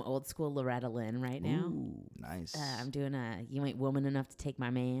loving some old school Loretta Lynn right now. Ooh, nice. I'm doing You Ain't Woman Enough to Take My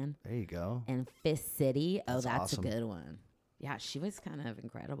Man There you go. and Fist City. That's That's awesome. a good one. Yeah, she was kind of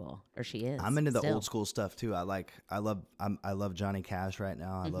incredible, or she is. I'm into the still. old school stuff too. I love Johnny Cash right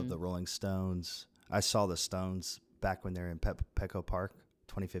now. I love the Rolling Stones. I saw the Stones back when they were in Petco Park,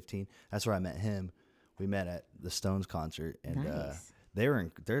 2015. That's where I met him. We met at the Stones concert, and Nice.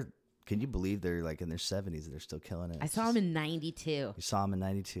 they're. Can you believe they're like in their 70s and they're still killing it? I saw him in '92, You saw him in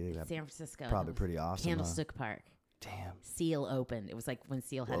 '92. San Francisco. Probably pretty awesome. Huh? Candlestick Park. Damn, Seal opened. It was like when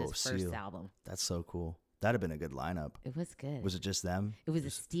Seal had Whoa, his first Seal. album. that's so cool. That'd have been a good lineup. It was good. Was it just them? It was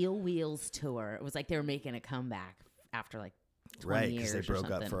a Steel Wheels tour. It was like they were making a comeback after like 20 Right, years because they or broke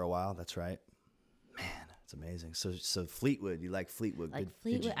up something. for a while. That's right. Man, it's amazing. So Fleetwood, you like Fleetwood? Like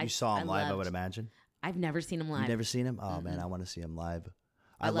Did you, Fleetwood, you saw him live, I would loved- imagine. I've never seen him live. You've never seen him? Oh man, I want to see him live.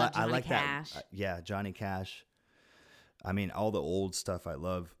 I love Johnny like Cash. that. Yeah, Johnny Cash. I mean, all the old stuff I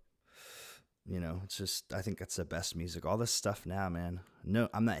love. It's just I think that's the best music. All this stuff now, man. No,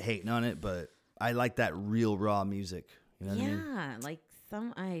 I'm not hating on it, but I like that real raw music. You know what I mean? Yeah, like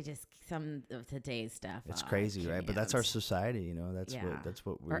some of today's stuff. It's crazy, right? But that's our society. That's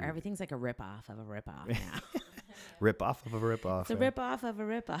what we're Or everything's like a ripoff of a ripoff now. rip off of a rip off. It's a ripoff of a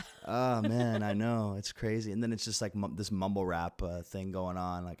ripoff. Oh man, I know, it's crazy. And then it's just like this mumble rap thing going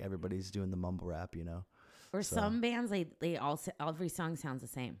on. Like everybody's doing the mumble rap, Or some bands, they all every song sounds the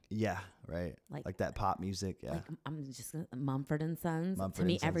same. Yeah, right. Like- that pop music. Yeah, Like I'm just Mumford and Sons. Mumford to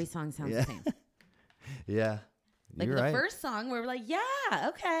me, and Sons. every song sounds Yeah. the same. yeah. Like You're the right. first song, we were like, yeah,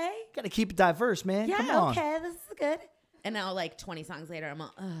 okay, Gotta keep it diverse, man. yeah, Come on. okay, this is good. And now, like 20 songs later, I'm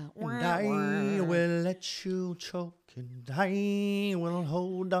all, And I will let you choke, and I will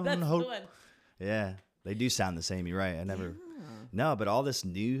hold on That's the hope. one. Yeah, they do sound the same. You're right. I never. No, but all this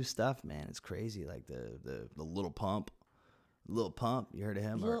new stuff, man, it's crazy. Like the Little Pump. You heard of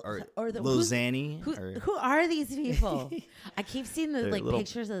him? Or the Lil who's- Xanny? Who are these people? I keep seeing the They're like little-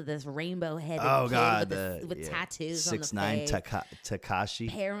 pictures of this rainbow-headed Oh kid God, with tattoos 6'9" on the face. Takashi.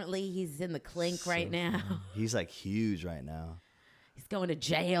 Apparently, he's in the clink right now. He's like huge right now. He's going to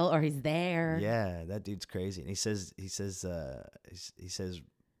jail or he's there. Yeah, that dude's crazy. And he says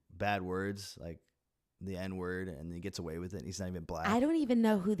bad words like the N word, and he gets away with it. And he's not even black. I don't even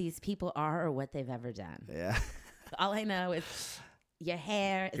know who these people are or what they've ever done. Yeah. All I know is your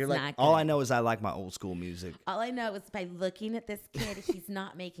hair is You're not like, good. all I know is I like my old school music. All I know is by looking at this kid, he's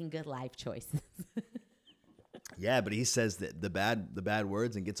not making good life choices. Yeah, but he says that the bad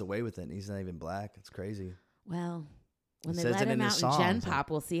words and gets away with it. And he's not even black. It's crazy. Well, when He they says let it him in out his in Gen songs. Pop,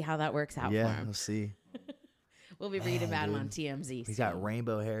 we'll see how that works out Yeah, for him. we'll see. We'll be reading about him dude. on TMZ. He's got soon.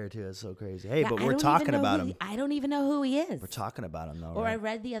 rainbow hair too. It's so crazy. Hey, Yeah, but I we're don't talking even know about who him. I don't even know who he is. We're talking about him though. Or I right?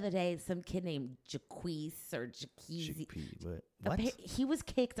 read the other day some kid named Jaquise or Jaqueezy. What? He was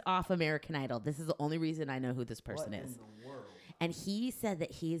kicked off American Idol. This is the only reason I know who this person is. And he said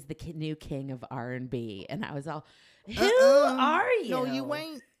that he is the new king of R&B. And I was all, who are you? No, you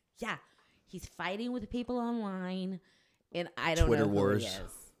ain't. Yeah. He's fighting with people online. And I don't Twitter know who wars. he is.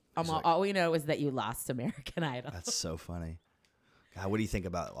 He's like- All we know is that you lost American Idol. That's so funny. God, what do you think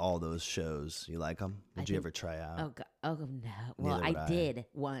about all those shows? You like them? Did you think- ever try out? Oh, God. Oh no. Well, Neither would I I. did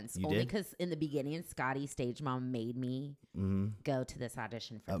once. You only did? because in the beginning, Scotty Stage Mom made me go to this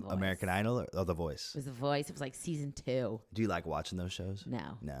audition for The Voice. American Idol or The Voice? It was The Voice. It was like season 2. Do you like watching those shows?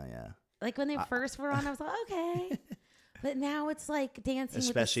 No. No, yeah. Like when they first were on, I was like, okay. But now it's like Dancing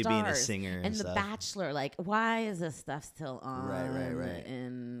Especially with the being a Stars singer and and The stuff. Bachelor. Like, why is this stuff still on? Right.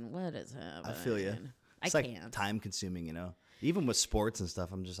 And what is happening? I feel you. It's I like can't. time consuming, you know? Even with sports and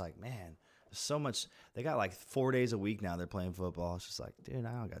stuff, I'm just like, man, there's so much. They got like 4 days a week now they're playing football. It's just like, dude,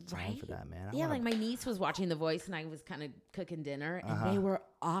 I don't got time for that, man. Yeah, like my niece was watching The Voice and I was kind of cooking dinner and they were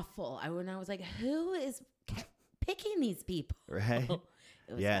awful. I was like, who is picking these people? Right?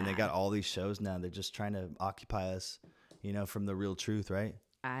 It was Yeah, and they bad. got all these shows now. They're just trying to occupy us, you know, from the real truth, right?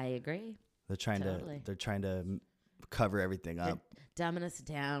 I agree. They're trying Totally. to cover everything up. They're dumbing us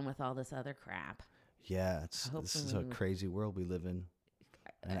down with all this other crap. Yeah, this is a Hopefully- crazy world we live in.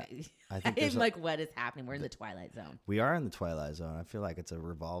 And I think I'm there's like, what is happening? We're in the Twilight Zone. we are in the Twilight Zone. I feel like it's a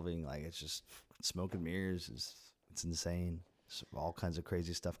revolving, like it's just smoke and mirrors. It's insane. There's all kinds of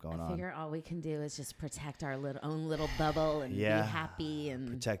crazy stuff going I on. figure all we can do is just protect our own little bubble and Yeah. be happy and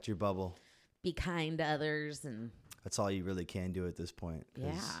Protect your bubble. be kind to others. And That's all you really can do at this point. 'Cause,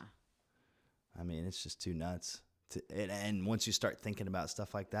 yeah, I mean, it's just too nuts. And once you start thinking about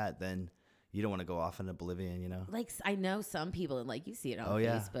stuff like that, then you don't want to go off in oblivion, you know? like I know some people, and like you see it on Oh,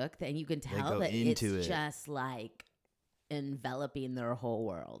 yeah. Facebook, and you can tell go that it's into it. just like enveloping their whole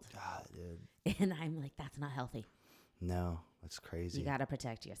world. God, dude. And I'm like, that's not healthy. No, that's crazy. You got to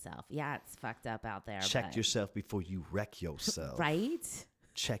protect yourself. Yeah, it's fucked up out there. Check but- yourself before you wreck yourself. right?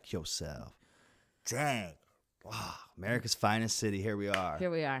 Check yourself. Dang. Wow, America's finest city. Here we are. Here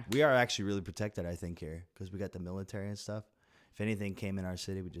we are. We are actually really protected, I think, here because we got the military and stuff. If anything came in our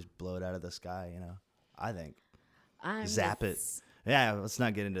city, we just blow it out of the sky, you know? I think. I'm Zap it. just- Yeah, let's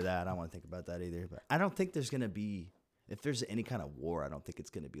not get into that. I don't want to think about that either. But I don't think there's going to be, if there's any kind of war, I don't think it's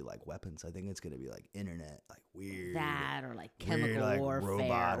going to be like weapons. I think it's going to be like internet, like weird. That or like chemical like, warfare,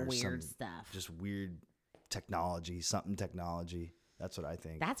 robot or weird some- stuff. Just weird technology, something technology. That's what I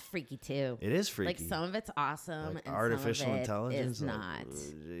think. That's freaky too. It is freaky. Like some of it's awesome Like and artificial some of it intelligence is like, not. oh,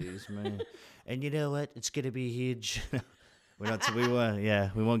 jeez, man. And you know what? It's gonna be huge.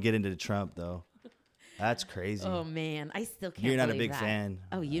 we won't get into Trump though. That's crazy. Oh man, I still can't. You're not a believe big that. fan.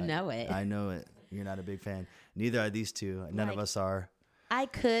 Oh, you know it. I know it. You're not a big fan. Neither are these two. None of Like- us are. I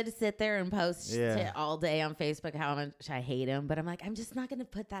could sit there and post Yeah. it all day on Facebook how much I hate him, but I'm like, I'm just not going to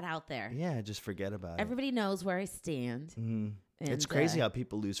put that out there. Yeah, just forget about Everybody knows where I stand. it. It's and, crazy how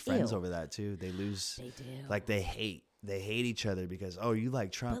people lose friends ew. over that too. They lose. They do. Like they hate each other because you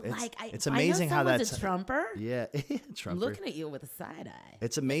like Trump. But like, it's amazing I know how someone's that's a Trumper. yeah, I'm Trump. looking at you with a side eye.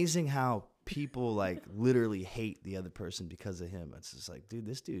 It's amazing how people like literally hate the other person because of him. It's just like, dude,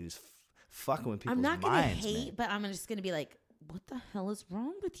 this dude is fucking with people's I'm not going to minds, hate, man. but I'm just going to be like, what the hell is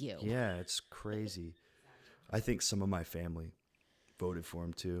wrong with you? Yeah, it's crazy. I think some of my family voted for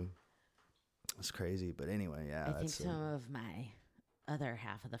him too. It's crazy, but anyway, yeah. I think That's some of my other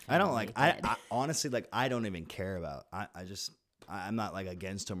half of the family. I don't like. did. I honestly like. I don't even care about. I'm not like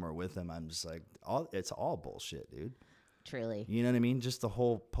against him or with him. I'm just like it's all bullshit, dude. Truly. You know what I mean? Just the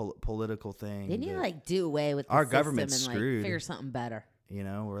whole political thing. They need to the- like do away with the Our system government's and screwed. like figure something better. You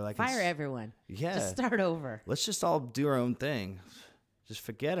know, we're like Fire it's- everyone. Yeah. Just start over. Let's just all do our own thing. Just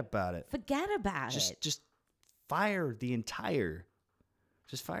forget about it. Forget about it. Just fire the entire.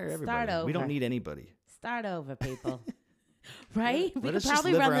 Just fire everybody. Start We don't over. need anybody. Start over, people. Right? We Let could us just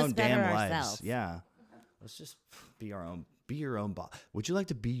probably live run our this own better damn lives. ourselves. Yeah. Let's just be our own. Be your own boss. Would you like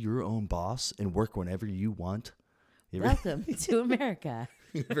to be your own boss and work whenever you want? You ever, Welcome to America.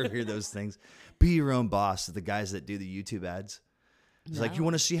 you ever hear those things? Be your own boss. The guys that do the YouTube ads. It's like, No. you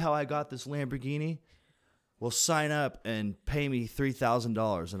want to see how I got this Lamborghini? Well, sign up and pay me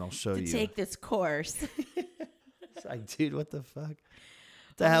 $3,000 and I'll show To you. take this course. It's like, dude, what the fuck?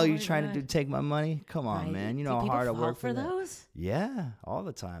 The hell are you my trying God. to do? Take my money? Come on, Right? man. You Do know how people hard I fall work for that. those? Yeah, all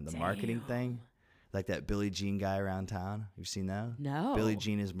the time. The marketing Damn. thing. Like that Billie Jean guy around town. You've seen that? No. Billie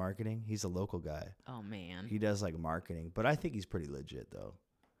Jean is marketing. He's a local guy. Oh man. He does like marketing, but I think he's pretty legit though.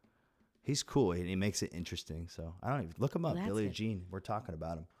 He's cool and he makes it interesting. So I don't even look him up. Well, that's Billie good. Jean. We're talking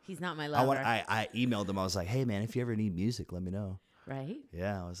about him. He's not my I lover. I emailed him. I was like, hey man, if you ever need music, let me know. right?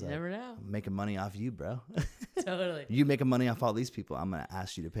 Yeah, I was You like, never know. I'm making money off you, bro. Totally. You making money off all these people. I'm gonna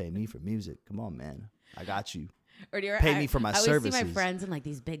ask you to pay me for music. Come on, man. I got you. Or do you Pay me for my I always see my services. friends and like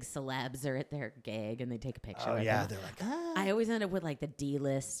these big celebs are at their gig and they take a picture. Oh with yeah, them. they're like, ah. I always end up with like the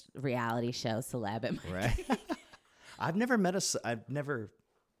D-list reality show celeb at my Right. I've never met I've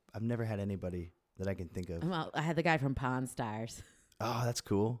never had anybody that I can think of. Well, I had the guy from Pawn Stars. Oh, that's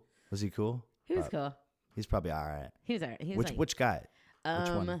cool. Was he cool? He was cool. He's probably all right. He was alright. He was Which like, which guy? Which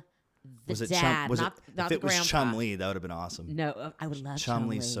one? the Was it dad, Chum? Was not it? not If the it was grandpa. Chum Lee, that would have been awesome. No, I would love Chum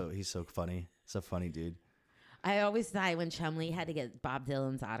Lee. Lee's he's so funny. He's a funny dude. I always thought when Chumley had to get Bob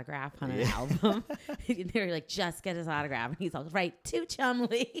Dylan's autograph on an Yeah. album, they were like, just get his autograph. And he's all, right, to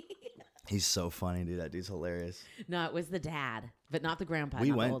Chumley. He's so funny, dude. That dude's hilarious. No, it was the dad, but not the grandpa, We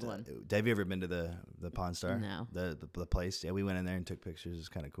not went. the old one. Have you ever been to the Pawn Star? No. The place. Yeah, we went in there and took pictures. It's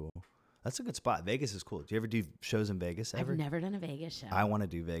kind of cool. That's a good spot. Vegas is cool. Do you ever do shows in Vegas? Ever? I've never done a Vegas show. I want to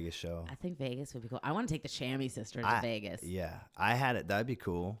do Vegas show. I think Vegas would be cool. I want to take the Chamois sisters to Vegas. Yeah, I had it. That'd be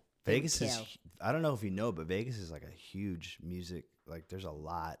cool. They would Vegas is. kill. I don't know if you know, but Vegas is like a huge music. Like, there's a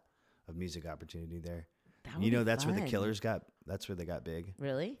lot of music opportunity there. That would You know, be that's where the fun. Killers got. That's where they got big.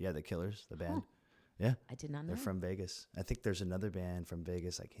 Really? Yeah, the Killers, the band. Yeah, I did not know. they're from Vegas. I think there's another band from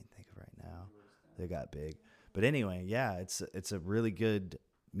Vegas. I can't think of right now. They got big, but anyway, yeah, it's a really good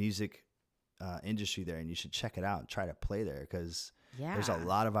music industry there, and you should check it out and try to play there because Yeah. there's a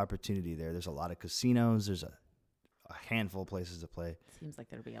lot of opportunity there. There's a lot of casinos. There's a handful of places to play. Seems like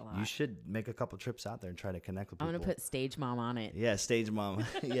there'd be a lot. You should make a couple trips out there and try to connect with I'm people. going to put Stage Mom on it. Yeah, stage mom.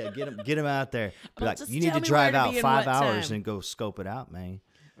 Yeah, get him out there. Be Well, like, just you need tell to me drive where to out be and 5 what hours time." and go scope it out, man.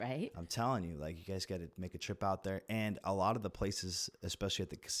 Right? I'm telling you, like, you guys got to make a trip out there. And a lot of the places, especially at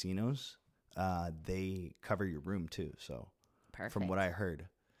the casinos, they cover your room too. So Perfect. from what I heard,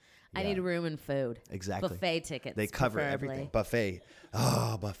 I yeah, need a room and food. exactly. Buffet tickets. They cover preferably. everything. Buffet.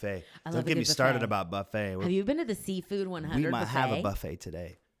 Oh, buffet. I love Don't a get good me started buffet. about buffet. Have you been to the Seafood 100 We might buffet? have a buffet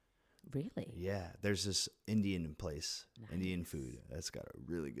today. Really? Yeah, there's this Indian place, Indian food. That's got a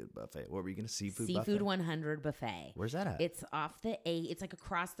really good buffet. What were you gonna seafood? Seafood buffet? 100 buffet. Where's that at? It's off the 8. It's like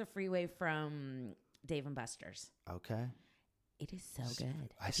across the freeway from Dave and Buster's. Okay. It is so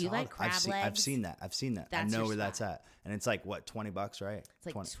good. I If you saw like that. crab legs, I've seen that. I that's know your where that's spot. at, and it's like what, $20, right?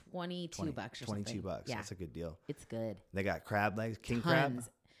 it's like 22 bucks or 22 something. bucks. Yeah, That's a good deal. it's good. They got crab legs, king crab. Tons.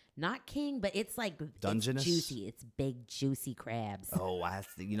 Not king, but it's like Dungeness? It's juicy. It's big, juicy crabs. Oh,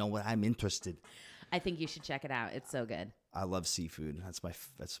 you know what? I'm interested. I think you should check it out. It's so good. I love seafood. That's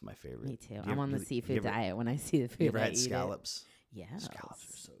my favorite. Me too. You I'm ever- on the you seafood ever- diet. When I see the food, You ever I had eat it. scallops? Yeah. Scallops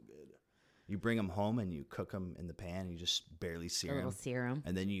are so good. You bring them home and you cook them in the pan. You just barely A sear little them, serum.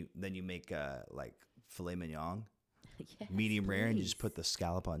 and then you make like filet mignon, Yes, medium rare, and you just please. put the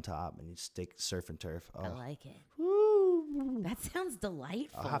scallop on top, and you steak surf and turf. Oh, I like it. woo. That sounds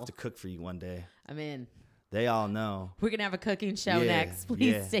delightful. I'll have to cook for you one day. I'm in. They all know. We're gonna have a cooking show Yeah, next. Please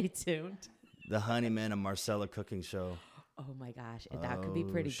yeah. stay tuned. The Honeyman and Marcella cooking show. Oh my gosh, that could be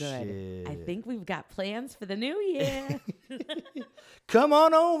Oh, pretty good. I shit. think we've got plans for the new year. Come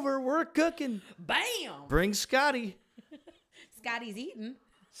on over. We're cooking. Bam! Bring Scotty. Scotty's eating.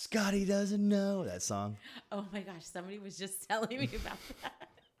 Scotty doesn't know that song. Oh my gosh, somebody was just telling me about that.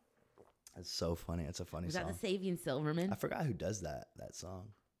 That's so funny. It's a funny Was song. that the Saving Silverman? I forgot who does that song.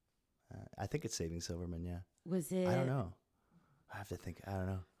 I think it's Saving Silverman. Yeah. Was it? I don't know. I have to think. I don't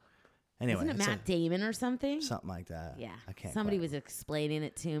know. Anyway, Wasn't it it's Matt Damon or something? something like that. Yeah. I can't. Somebody quite- was explaining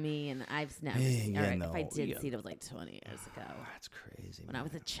it to me, and I've never. Yeah, or no, if I did yeah. see it, it was like 20 years ago That's crazy. when I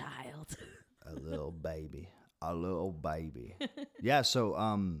was a child. a little baby, a little baby. Yeah. So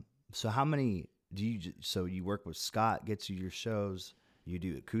how many do you? So you work with Scott, gets you your shows. You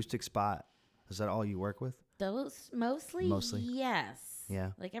do acoustic spot. Is that all you work with? Those mostly, yes.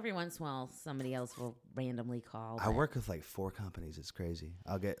 Yeah. Like every once in a while, somebody else will randomly call. I but work with like 4 companies. It's crazy.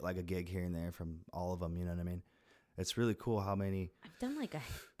 I'll get like a gig here and there from all of them. You know what I mean? It's really cool how many. I've done like a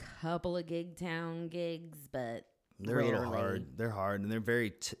couple of gig town gigs, but They're rarely. a little hard. They're hard, and they're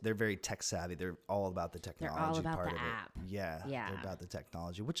very tech savvy. They're all about the technology about part the of app. it. Yeah, Yeah. they're about the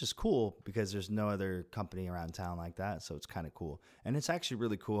technology, which is cool because there's no other company around town like that. So it's kind of cool, and it's actually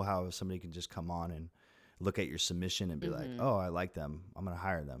really cool how somebody can just come on and look at your submission and be like, Mm-hmm. "Oh, I like them. I'm gonna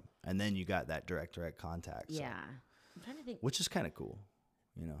hire them," and then you got that direct contact. So, Yeah. I'm trying to think. which is kind of cool,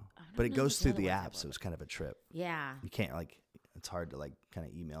 you know. I don't But it know goes the through other the ones I app, so work it's kind of a trip. Yeah. You can't it's hard to kind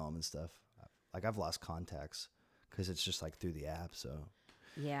of email them and stuff. Like I've lost contacts because it's just like through the app, so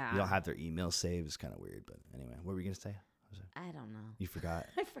Yeah. you don't have their email saved. It's kind of weird, but anyway, what were you gonna say? I don't know. You forgot.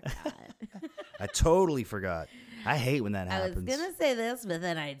 I forgot. I totally forgot. I hate when that I was happens. gonna say this, but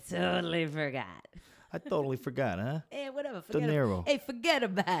then I totally forgot. I totally forgot, huh? Hey, whatever. De Forget Niro. Hey, forget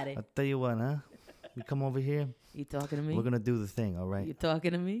about it. I tell you what, huh? You come over here. You talking to me? We're gonna do the thing, all right? You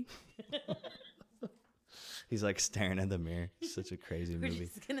talking to me? He's like staring at the mirror. It's such a crazy We're movie.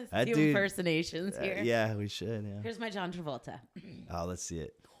 just gonna That do dude- impersonations here. Yeah, we should. Yeah. Here's my John Travolta. Oh, let's see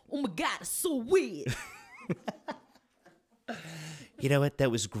it. Oh my God, it's so weird. You know what?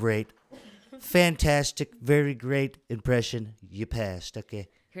 That was great. Fantastic. Very great impression. You passed. Okay.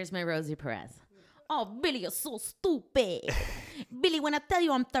 Here's my Rosie Perez. Oh, Billy, you're so stupid. Billy, when I tell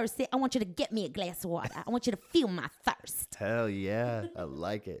you I'm thirsty, I want you to get me a glass of water. I want you to feel my thirst. Hell yeah. I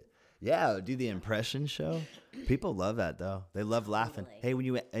like it. Yeah, do the impression show. People love that though. They love laughing. Hey, when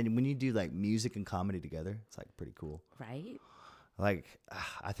you do like music and comedy together, it's like pretty cool. Right? Like,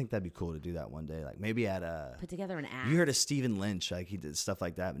 I think that'd be cool to do that one day. Like maybe at a. Put together an act. You heard of Stephen Lynch? Like he did stuff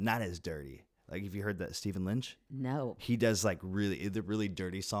like that, but not as dirty. Like if you heard that Stephen Lynch, No. he does like really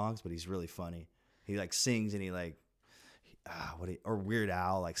dirty songs, but he's really funny. He like sings and he like, or Weird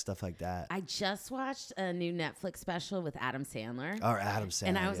Al, like stuff like that. I just watched a new Netflix special with Adam Sandler. Or Adam Sandler.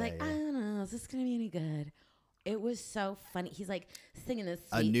 And I was like, I don't know, is this going to be any good? It was so funny. He's like singing this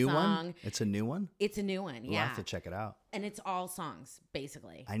sweet a new song. one? It's a new one? It's a new one, We'll yeah. have to check it out. And it's all songs,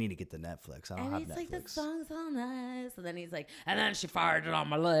 basically. I need to get the Netflix. I don't And have he's Netflix. like, the song's all nice. And then he's like, and then she fired it on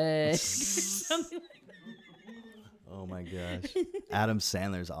my leg. Something like that. Oh my gosh. Adam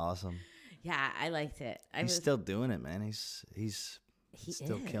Sandler's awesome. Yeah, I liked it. He's still doing it, man. He's He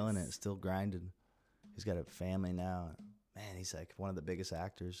still killing it, is. still grinding. He's got a family now. Man, he's like one of the biggest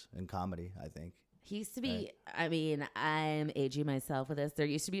actors in comedy, I think. He used to be, I mean, I'm aging myself with this. There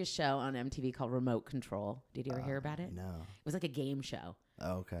used to be a show on MTV called Remote Control. Did you ever hear about it? No. It was like a game show.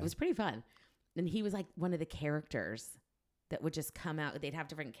 Oh, okay. It was pretty fun. And he was like one of the characters that would just come out. They'd have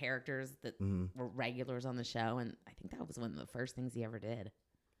different characters that were regulars on the show. And I think that was one of the first things he ever did.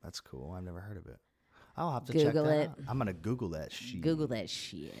 That's cool. I've never heard of it. I'll have to Google check that it. out. I'm going to Google that shit. Google that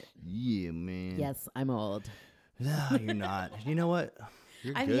shit. Yeah, man. Yes, I'm old. No, you're not. You know what?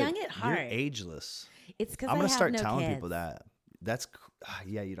 You're I'm good. young at heart. You're ageless. It's because I'm going to start no telling kids. people that. That's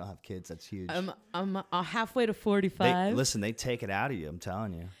yeah, you don't have kids. That's huge. I'm halfway to 45. Listen, they take it out of you. I'm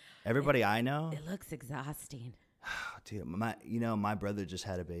telling you. Everybody I know, It looks exhausting. dude. My brother just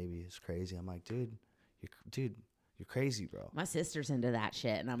had a baby. It's crazy. I'm like, dude, you're crazy, bro. My sister's into that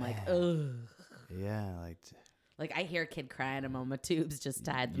shit, and I'm like, ugh. Yeah, Like I hear a kid crying, and my tubes just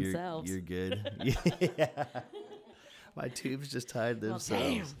tied themselves. You're good. Yeah. My tubes just tied Well,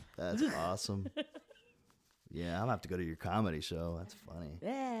 themselves. That's awesome. Yeah, I'm gonna have to go to your comedy show. That's funny.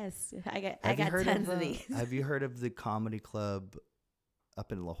 Yes, I got Have you heard tons of these. Have you heard of the comedy club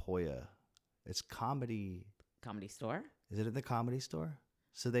up in La Jolla? It's comedy. Comedy store. Is it at the Comedy Store?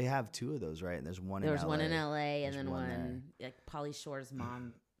 So they have two of those, right? And there's one There was in LA. one in L.A. and There's then one one like Polly Shore's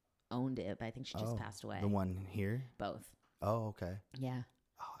mom owned it, but I think she just passed away. The one here? Both. Oh, okay. Yeah,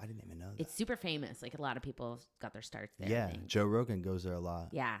 Oh, I didn't even know that. it's super famous. Like a lot of people got their starts there. I Yeah, think. Joe Rogan goes there a lot.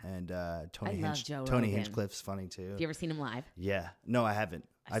 Yeah. And Tony I love Joe Tony Rogan. Hinchcliffe's funny too. Have you ever seen him live? Yeah. No, I haven't.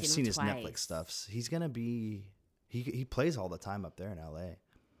 I've seen seen him his Netflix twice. stuff. He's gonna be. He plays all the time up there in LA.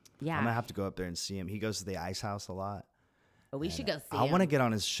 Yeah. I'm gonna have to go up there and see him. He goes to the Ice House a lot. But we should go see I him. want to get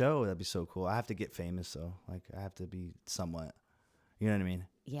on his show. That'd be so cool. I have to get famous though. Like I have to be somewhat. You know what I mean?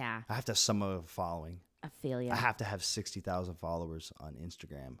 Yeah, I have to have somewhat of a following. I feel you. I have to have 60,000 followers on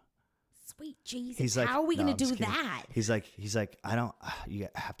Instagram. Sweet Jesus. He's like, how are we "No, going I'm to do just kidding." that? He's like, I don't. You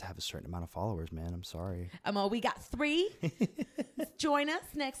have to have a certain amount of followers, man. I'm sorry. We got 3. Join us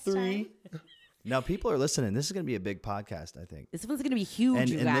next time. No, people are listening. This is going to be a big podcast, I think. This one's going to be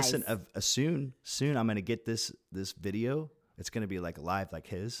huge, you And guys. listen, soon I'm going to get this video. It's going to be like live, like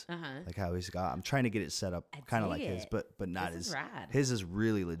his, like how he's got. I'm trying to get it set up kind of like dig his, it. but not This is his. rad. His is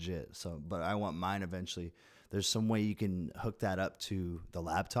really legit. So, but I want mine eventually. There's some way you can hook that up to the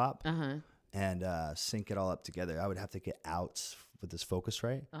laptop and sync it all up together. I would have to get outs with this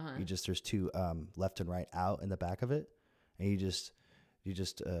Focusrite. There's two left and right out in the back of it, and you just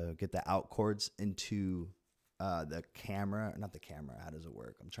get the out cords into the camera. Not the camera. How does it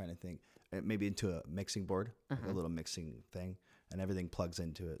work? I'm trying to think. Maybe into a mixing board, like a little mixing thing, and everything plugs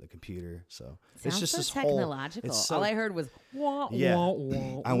into it, the computer. So it's Sounds just so this technological. whole. It's so, All I heard was wah, yeah. wah,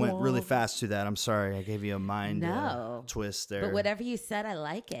 wah, I went wah. really fast through that. I'm sorry. I gave you a mind No. twist there. But whatever you said, I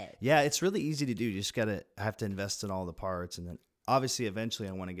like it. Yeah, it's really easy to do. You just gotta have to invest in all the parts, and then obviously eventually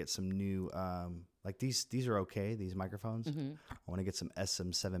I want to get some new like these are okay, these microphones. I want to get some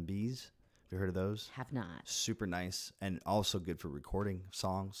SM7Bs. Have you heard of those? Have not. Super nice and also good for recording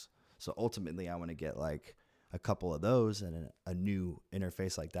songs. So ultimately I want to get like a couple of those and a new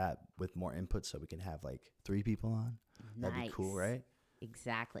interface like that with more input so we can have like 3 people on. That'd be cool, Nice. right?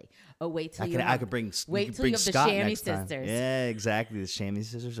 Exactly. Oh, wait till I could bring wait you could till bring you have the Scott Shammy next time. sisters. Yeah, exactly. The Shammy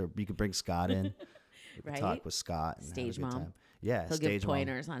sisters, or you could bring Scott in. We could Right? talk with Scott and Stage have a good mom. time. Yeah, He'll give stage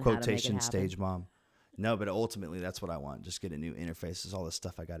pointers mom. on how to make it Quotation happen. stage mom. No, but ultimately that's what I want. Just get a new interface. Is all the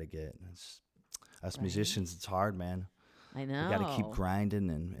stuff I got to get. Us musicians, it's hard, man. I know. We got to keep grinding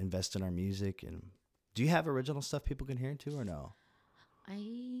and invest in our music. And do you have original stuff people can hear too, or no? I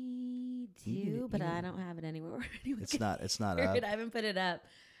You do, can- but you I can- don't have it anywhere. Anyone It's can not hear up. it. I haven't put it up.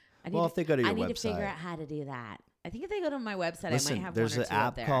 I need Well, to, if they go to your I need to figure website. out how to do that. I think if they go to my website, Listen, I might have there's one or an two up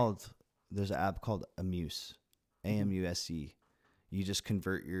app there. called Amuse, AMUSE. You just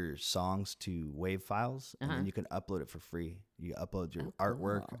convert your songs to WAV files, and then you can upload it for free. You upload your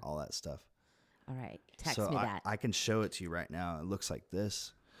artwork, cool. all that stuff. All right, text So me that. I can show it to you right now. It looks like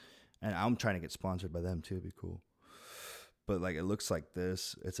this, and I'm trying to get sponsored by them too. It'd be cool. But like it looks like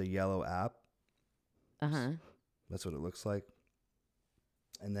this. It's a yellow app. That's what it looks like.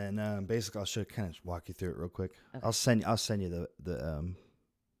 And then basically, I'll kind of walk you through it real quick. Okay. I'll send you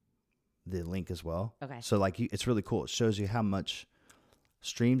the link as well. Okay. So like it's really cool. It shows you how much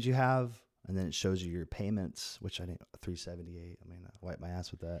streams you have, and then it shows you your payments, which I think 378. I mean, I wipe my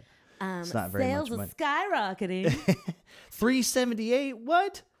ass with that. It's not very sales much money. is skyrocketing. 378.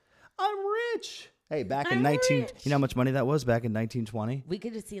 What? I'm rich. Hey, back in I'm 19, rich. you know how much money that was back in 1920? We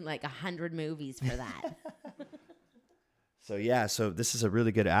could have seen like 100 movies for that. So yeah, so this is a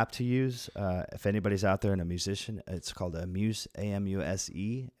really good app to use. If anybody's out there and a musician, it's called Amuse, AMUSE.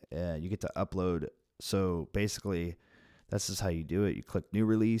 You get to upload. So basically, that's just how you do it. You click new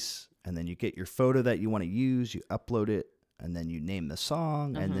release, and then you get your photo that you want to use. You upload it, and then you name the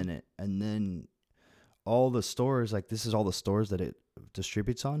song, and then all the stores, like this is all the stores that it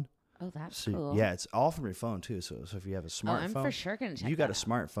distributes on. Oh, that's So cool. yeah, it's all from your phone too. So if you have a Oh, smartphone, I'm for sure gonna check. you got a that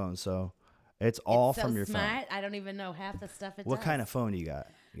out. smartphone, so it's all It's so from your phone. smart. I don't even know half the stuff it What does. kind of phone do you got?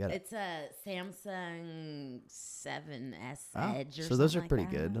 You got It's a Samsung 7S Oh, Edge or so those are something pretty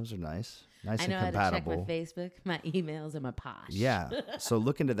like good. that. Those are nice and I know how to compatible. check my Facebook, my emails, and my posh. Yeah. So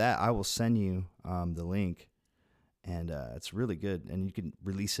look into that. I will send you the link, and it's really good. And you can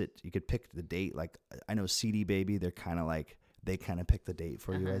release it. You could pick the date. Like I know CD Baby, they're kind of like they kind of pick the date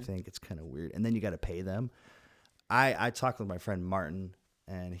for you. I think it's kind of weird. And then you got to pay them. I talked with my friend Martin,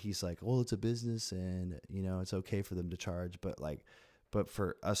 and he's like, "Well, it's a business, and you know it's okay for them to charge, but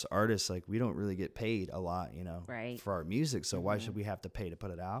for us artists, like we don't really get paid a lot, you know, Right. for our music. So why should we have to pay to put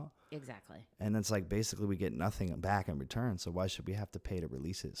it out?" Exactly. And it's like basically we get nothing back in return. So why should we have to pay to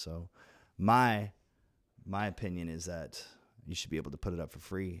release it? So my opinion is that you should be able to put it up for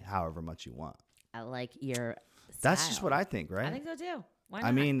free, however much you want. I like your. That's just style. what I think, right? I think so too. Why not?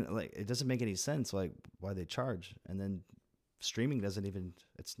 I mean, like it doesn't make any sense, like why they charge, and then streaming doesn't even.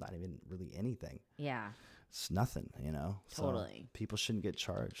 It's not even really anything. Yeah, It's nothing, you know. So Totally. people shouldn't get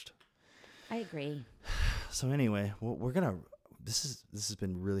charged. I agree. So anyway, we're gonna. This has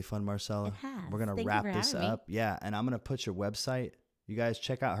been really fun, Marcella. It has. We're gonna Thank you wrap for this having me. up. Yeah, and I'm gonna put your website. You guys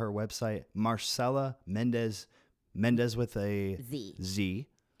check out her website, Marcella Mendez with a Z. Z,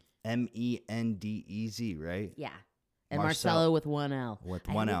 MENDEZ, right? Yeah. And Marcel- Marcelo with one L. With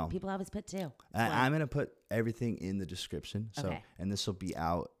I one always- L. People always put two. It's fun. I'm gonna put everything in the description. So, Okay. and this will be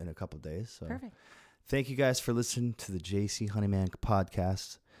out in a couple days. So, Perfect. thank you guys for listening to the JC Honeyman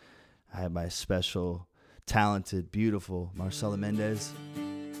podcast. I have my special, talented, beautiful Marcella Mendez.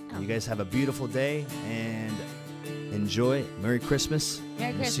 You guys have a beautiful day and enjoy. Merry Christmas.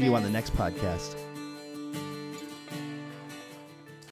 Merry We'll see you on the Christmas. next podcast.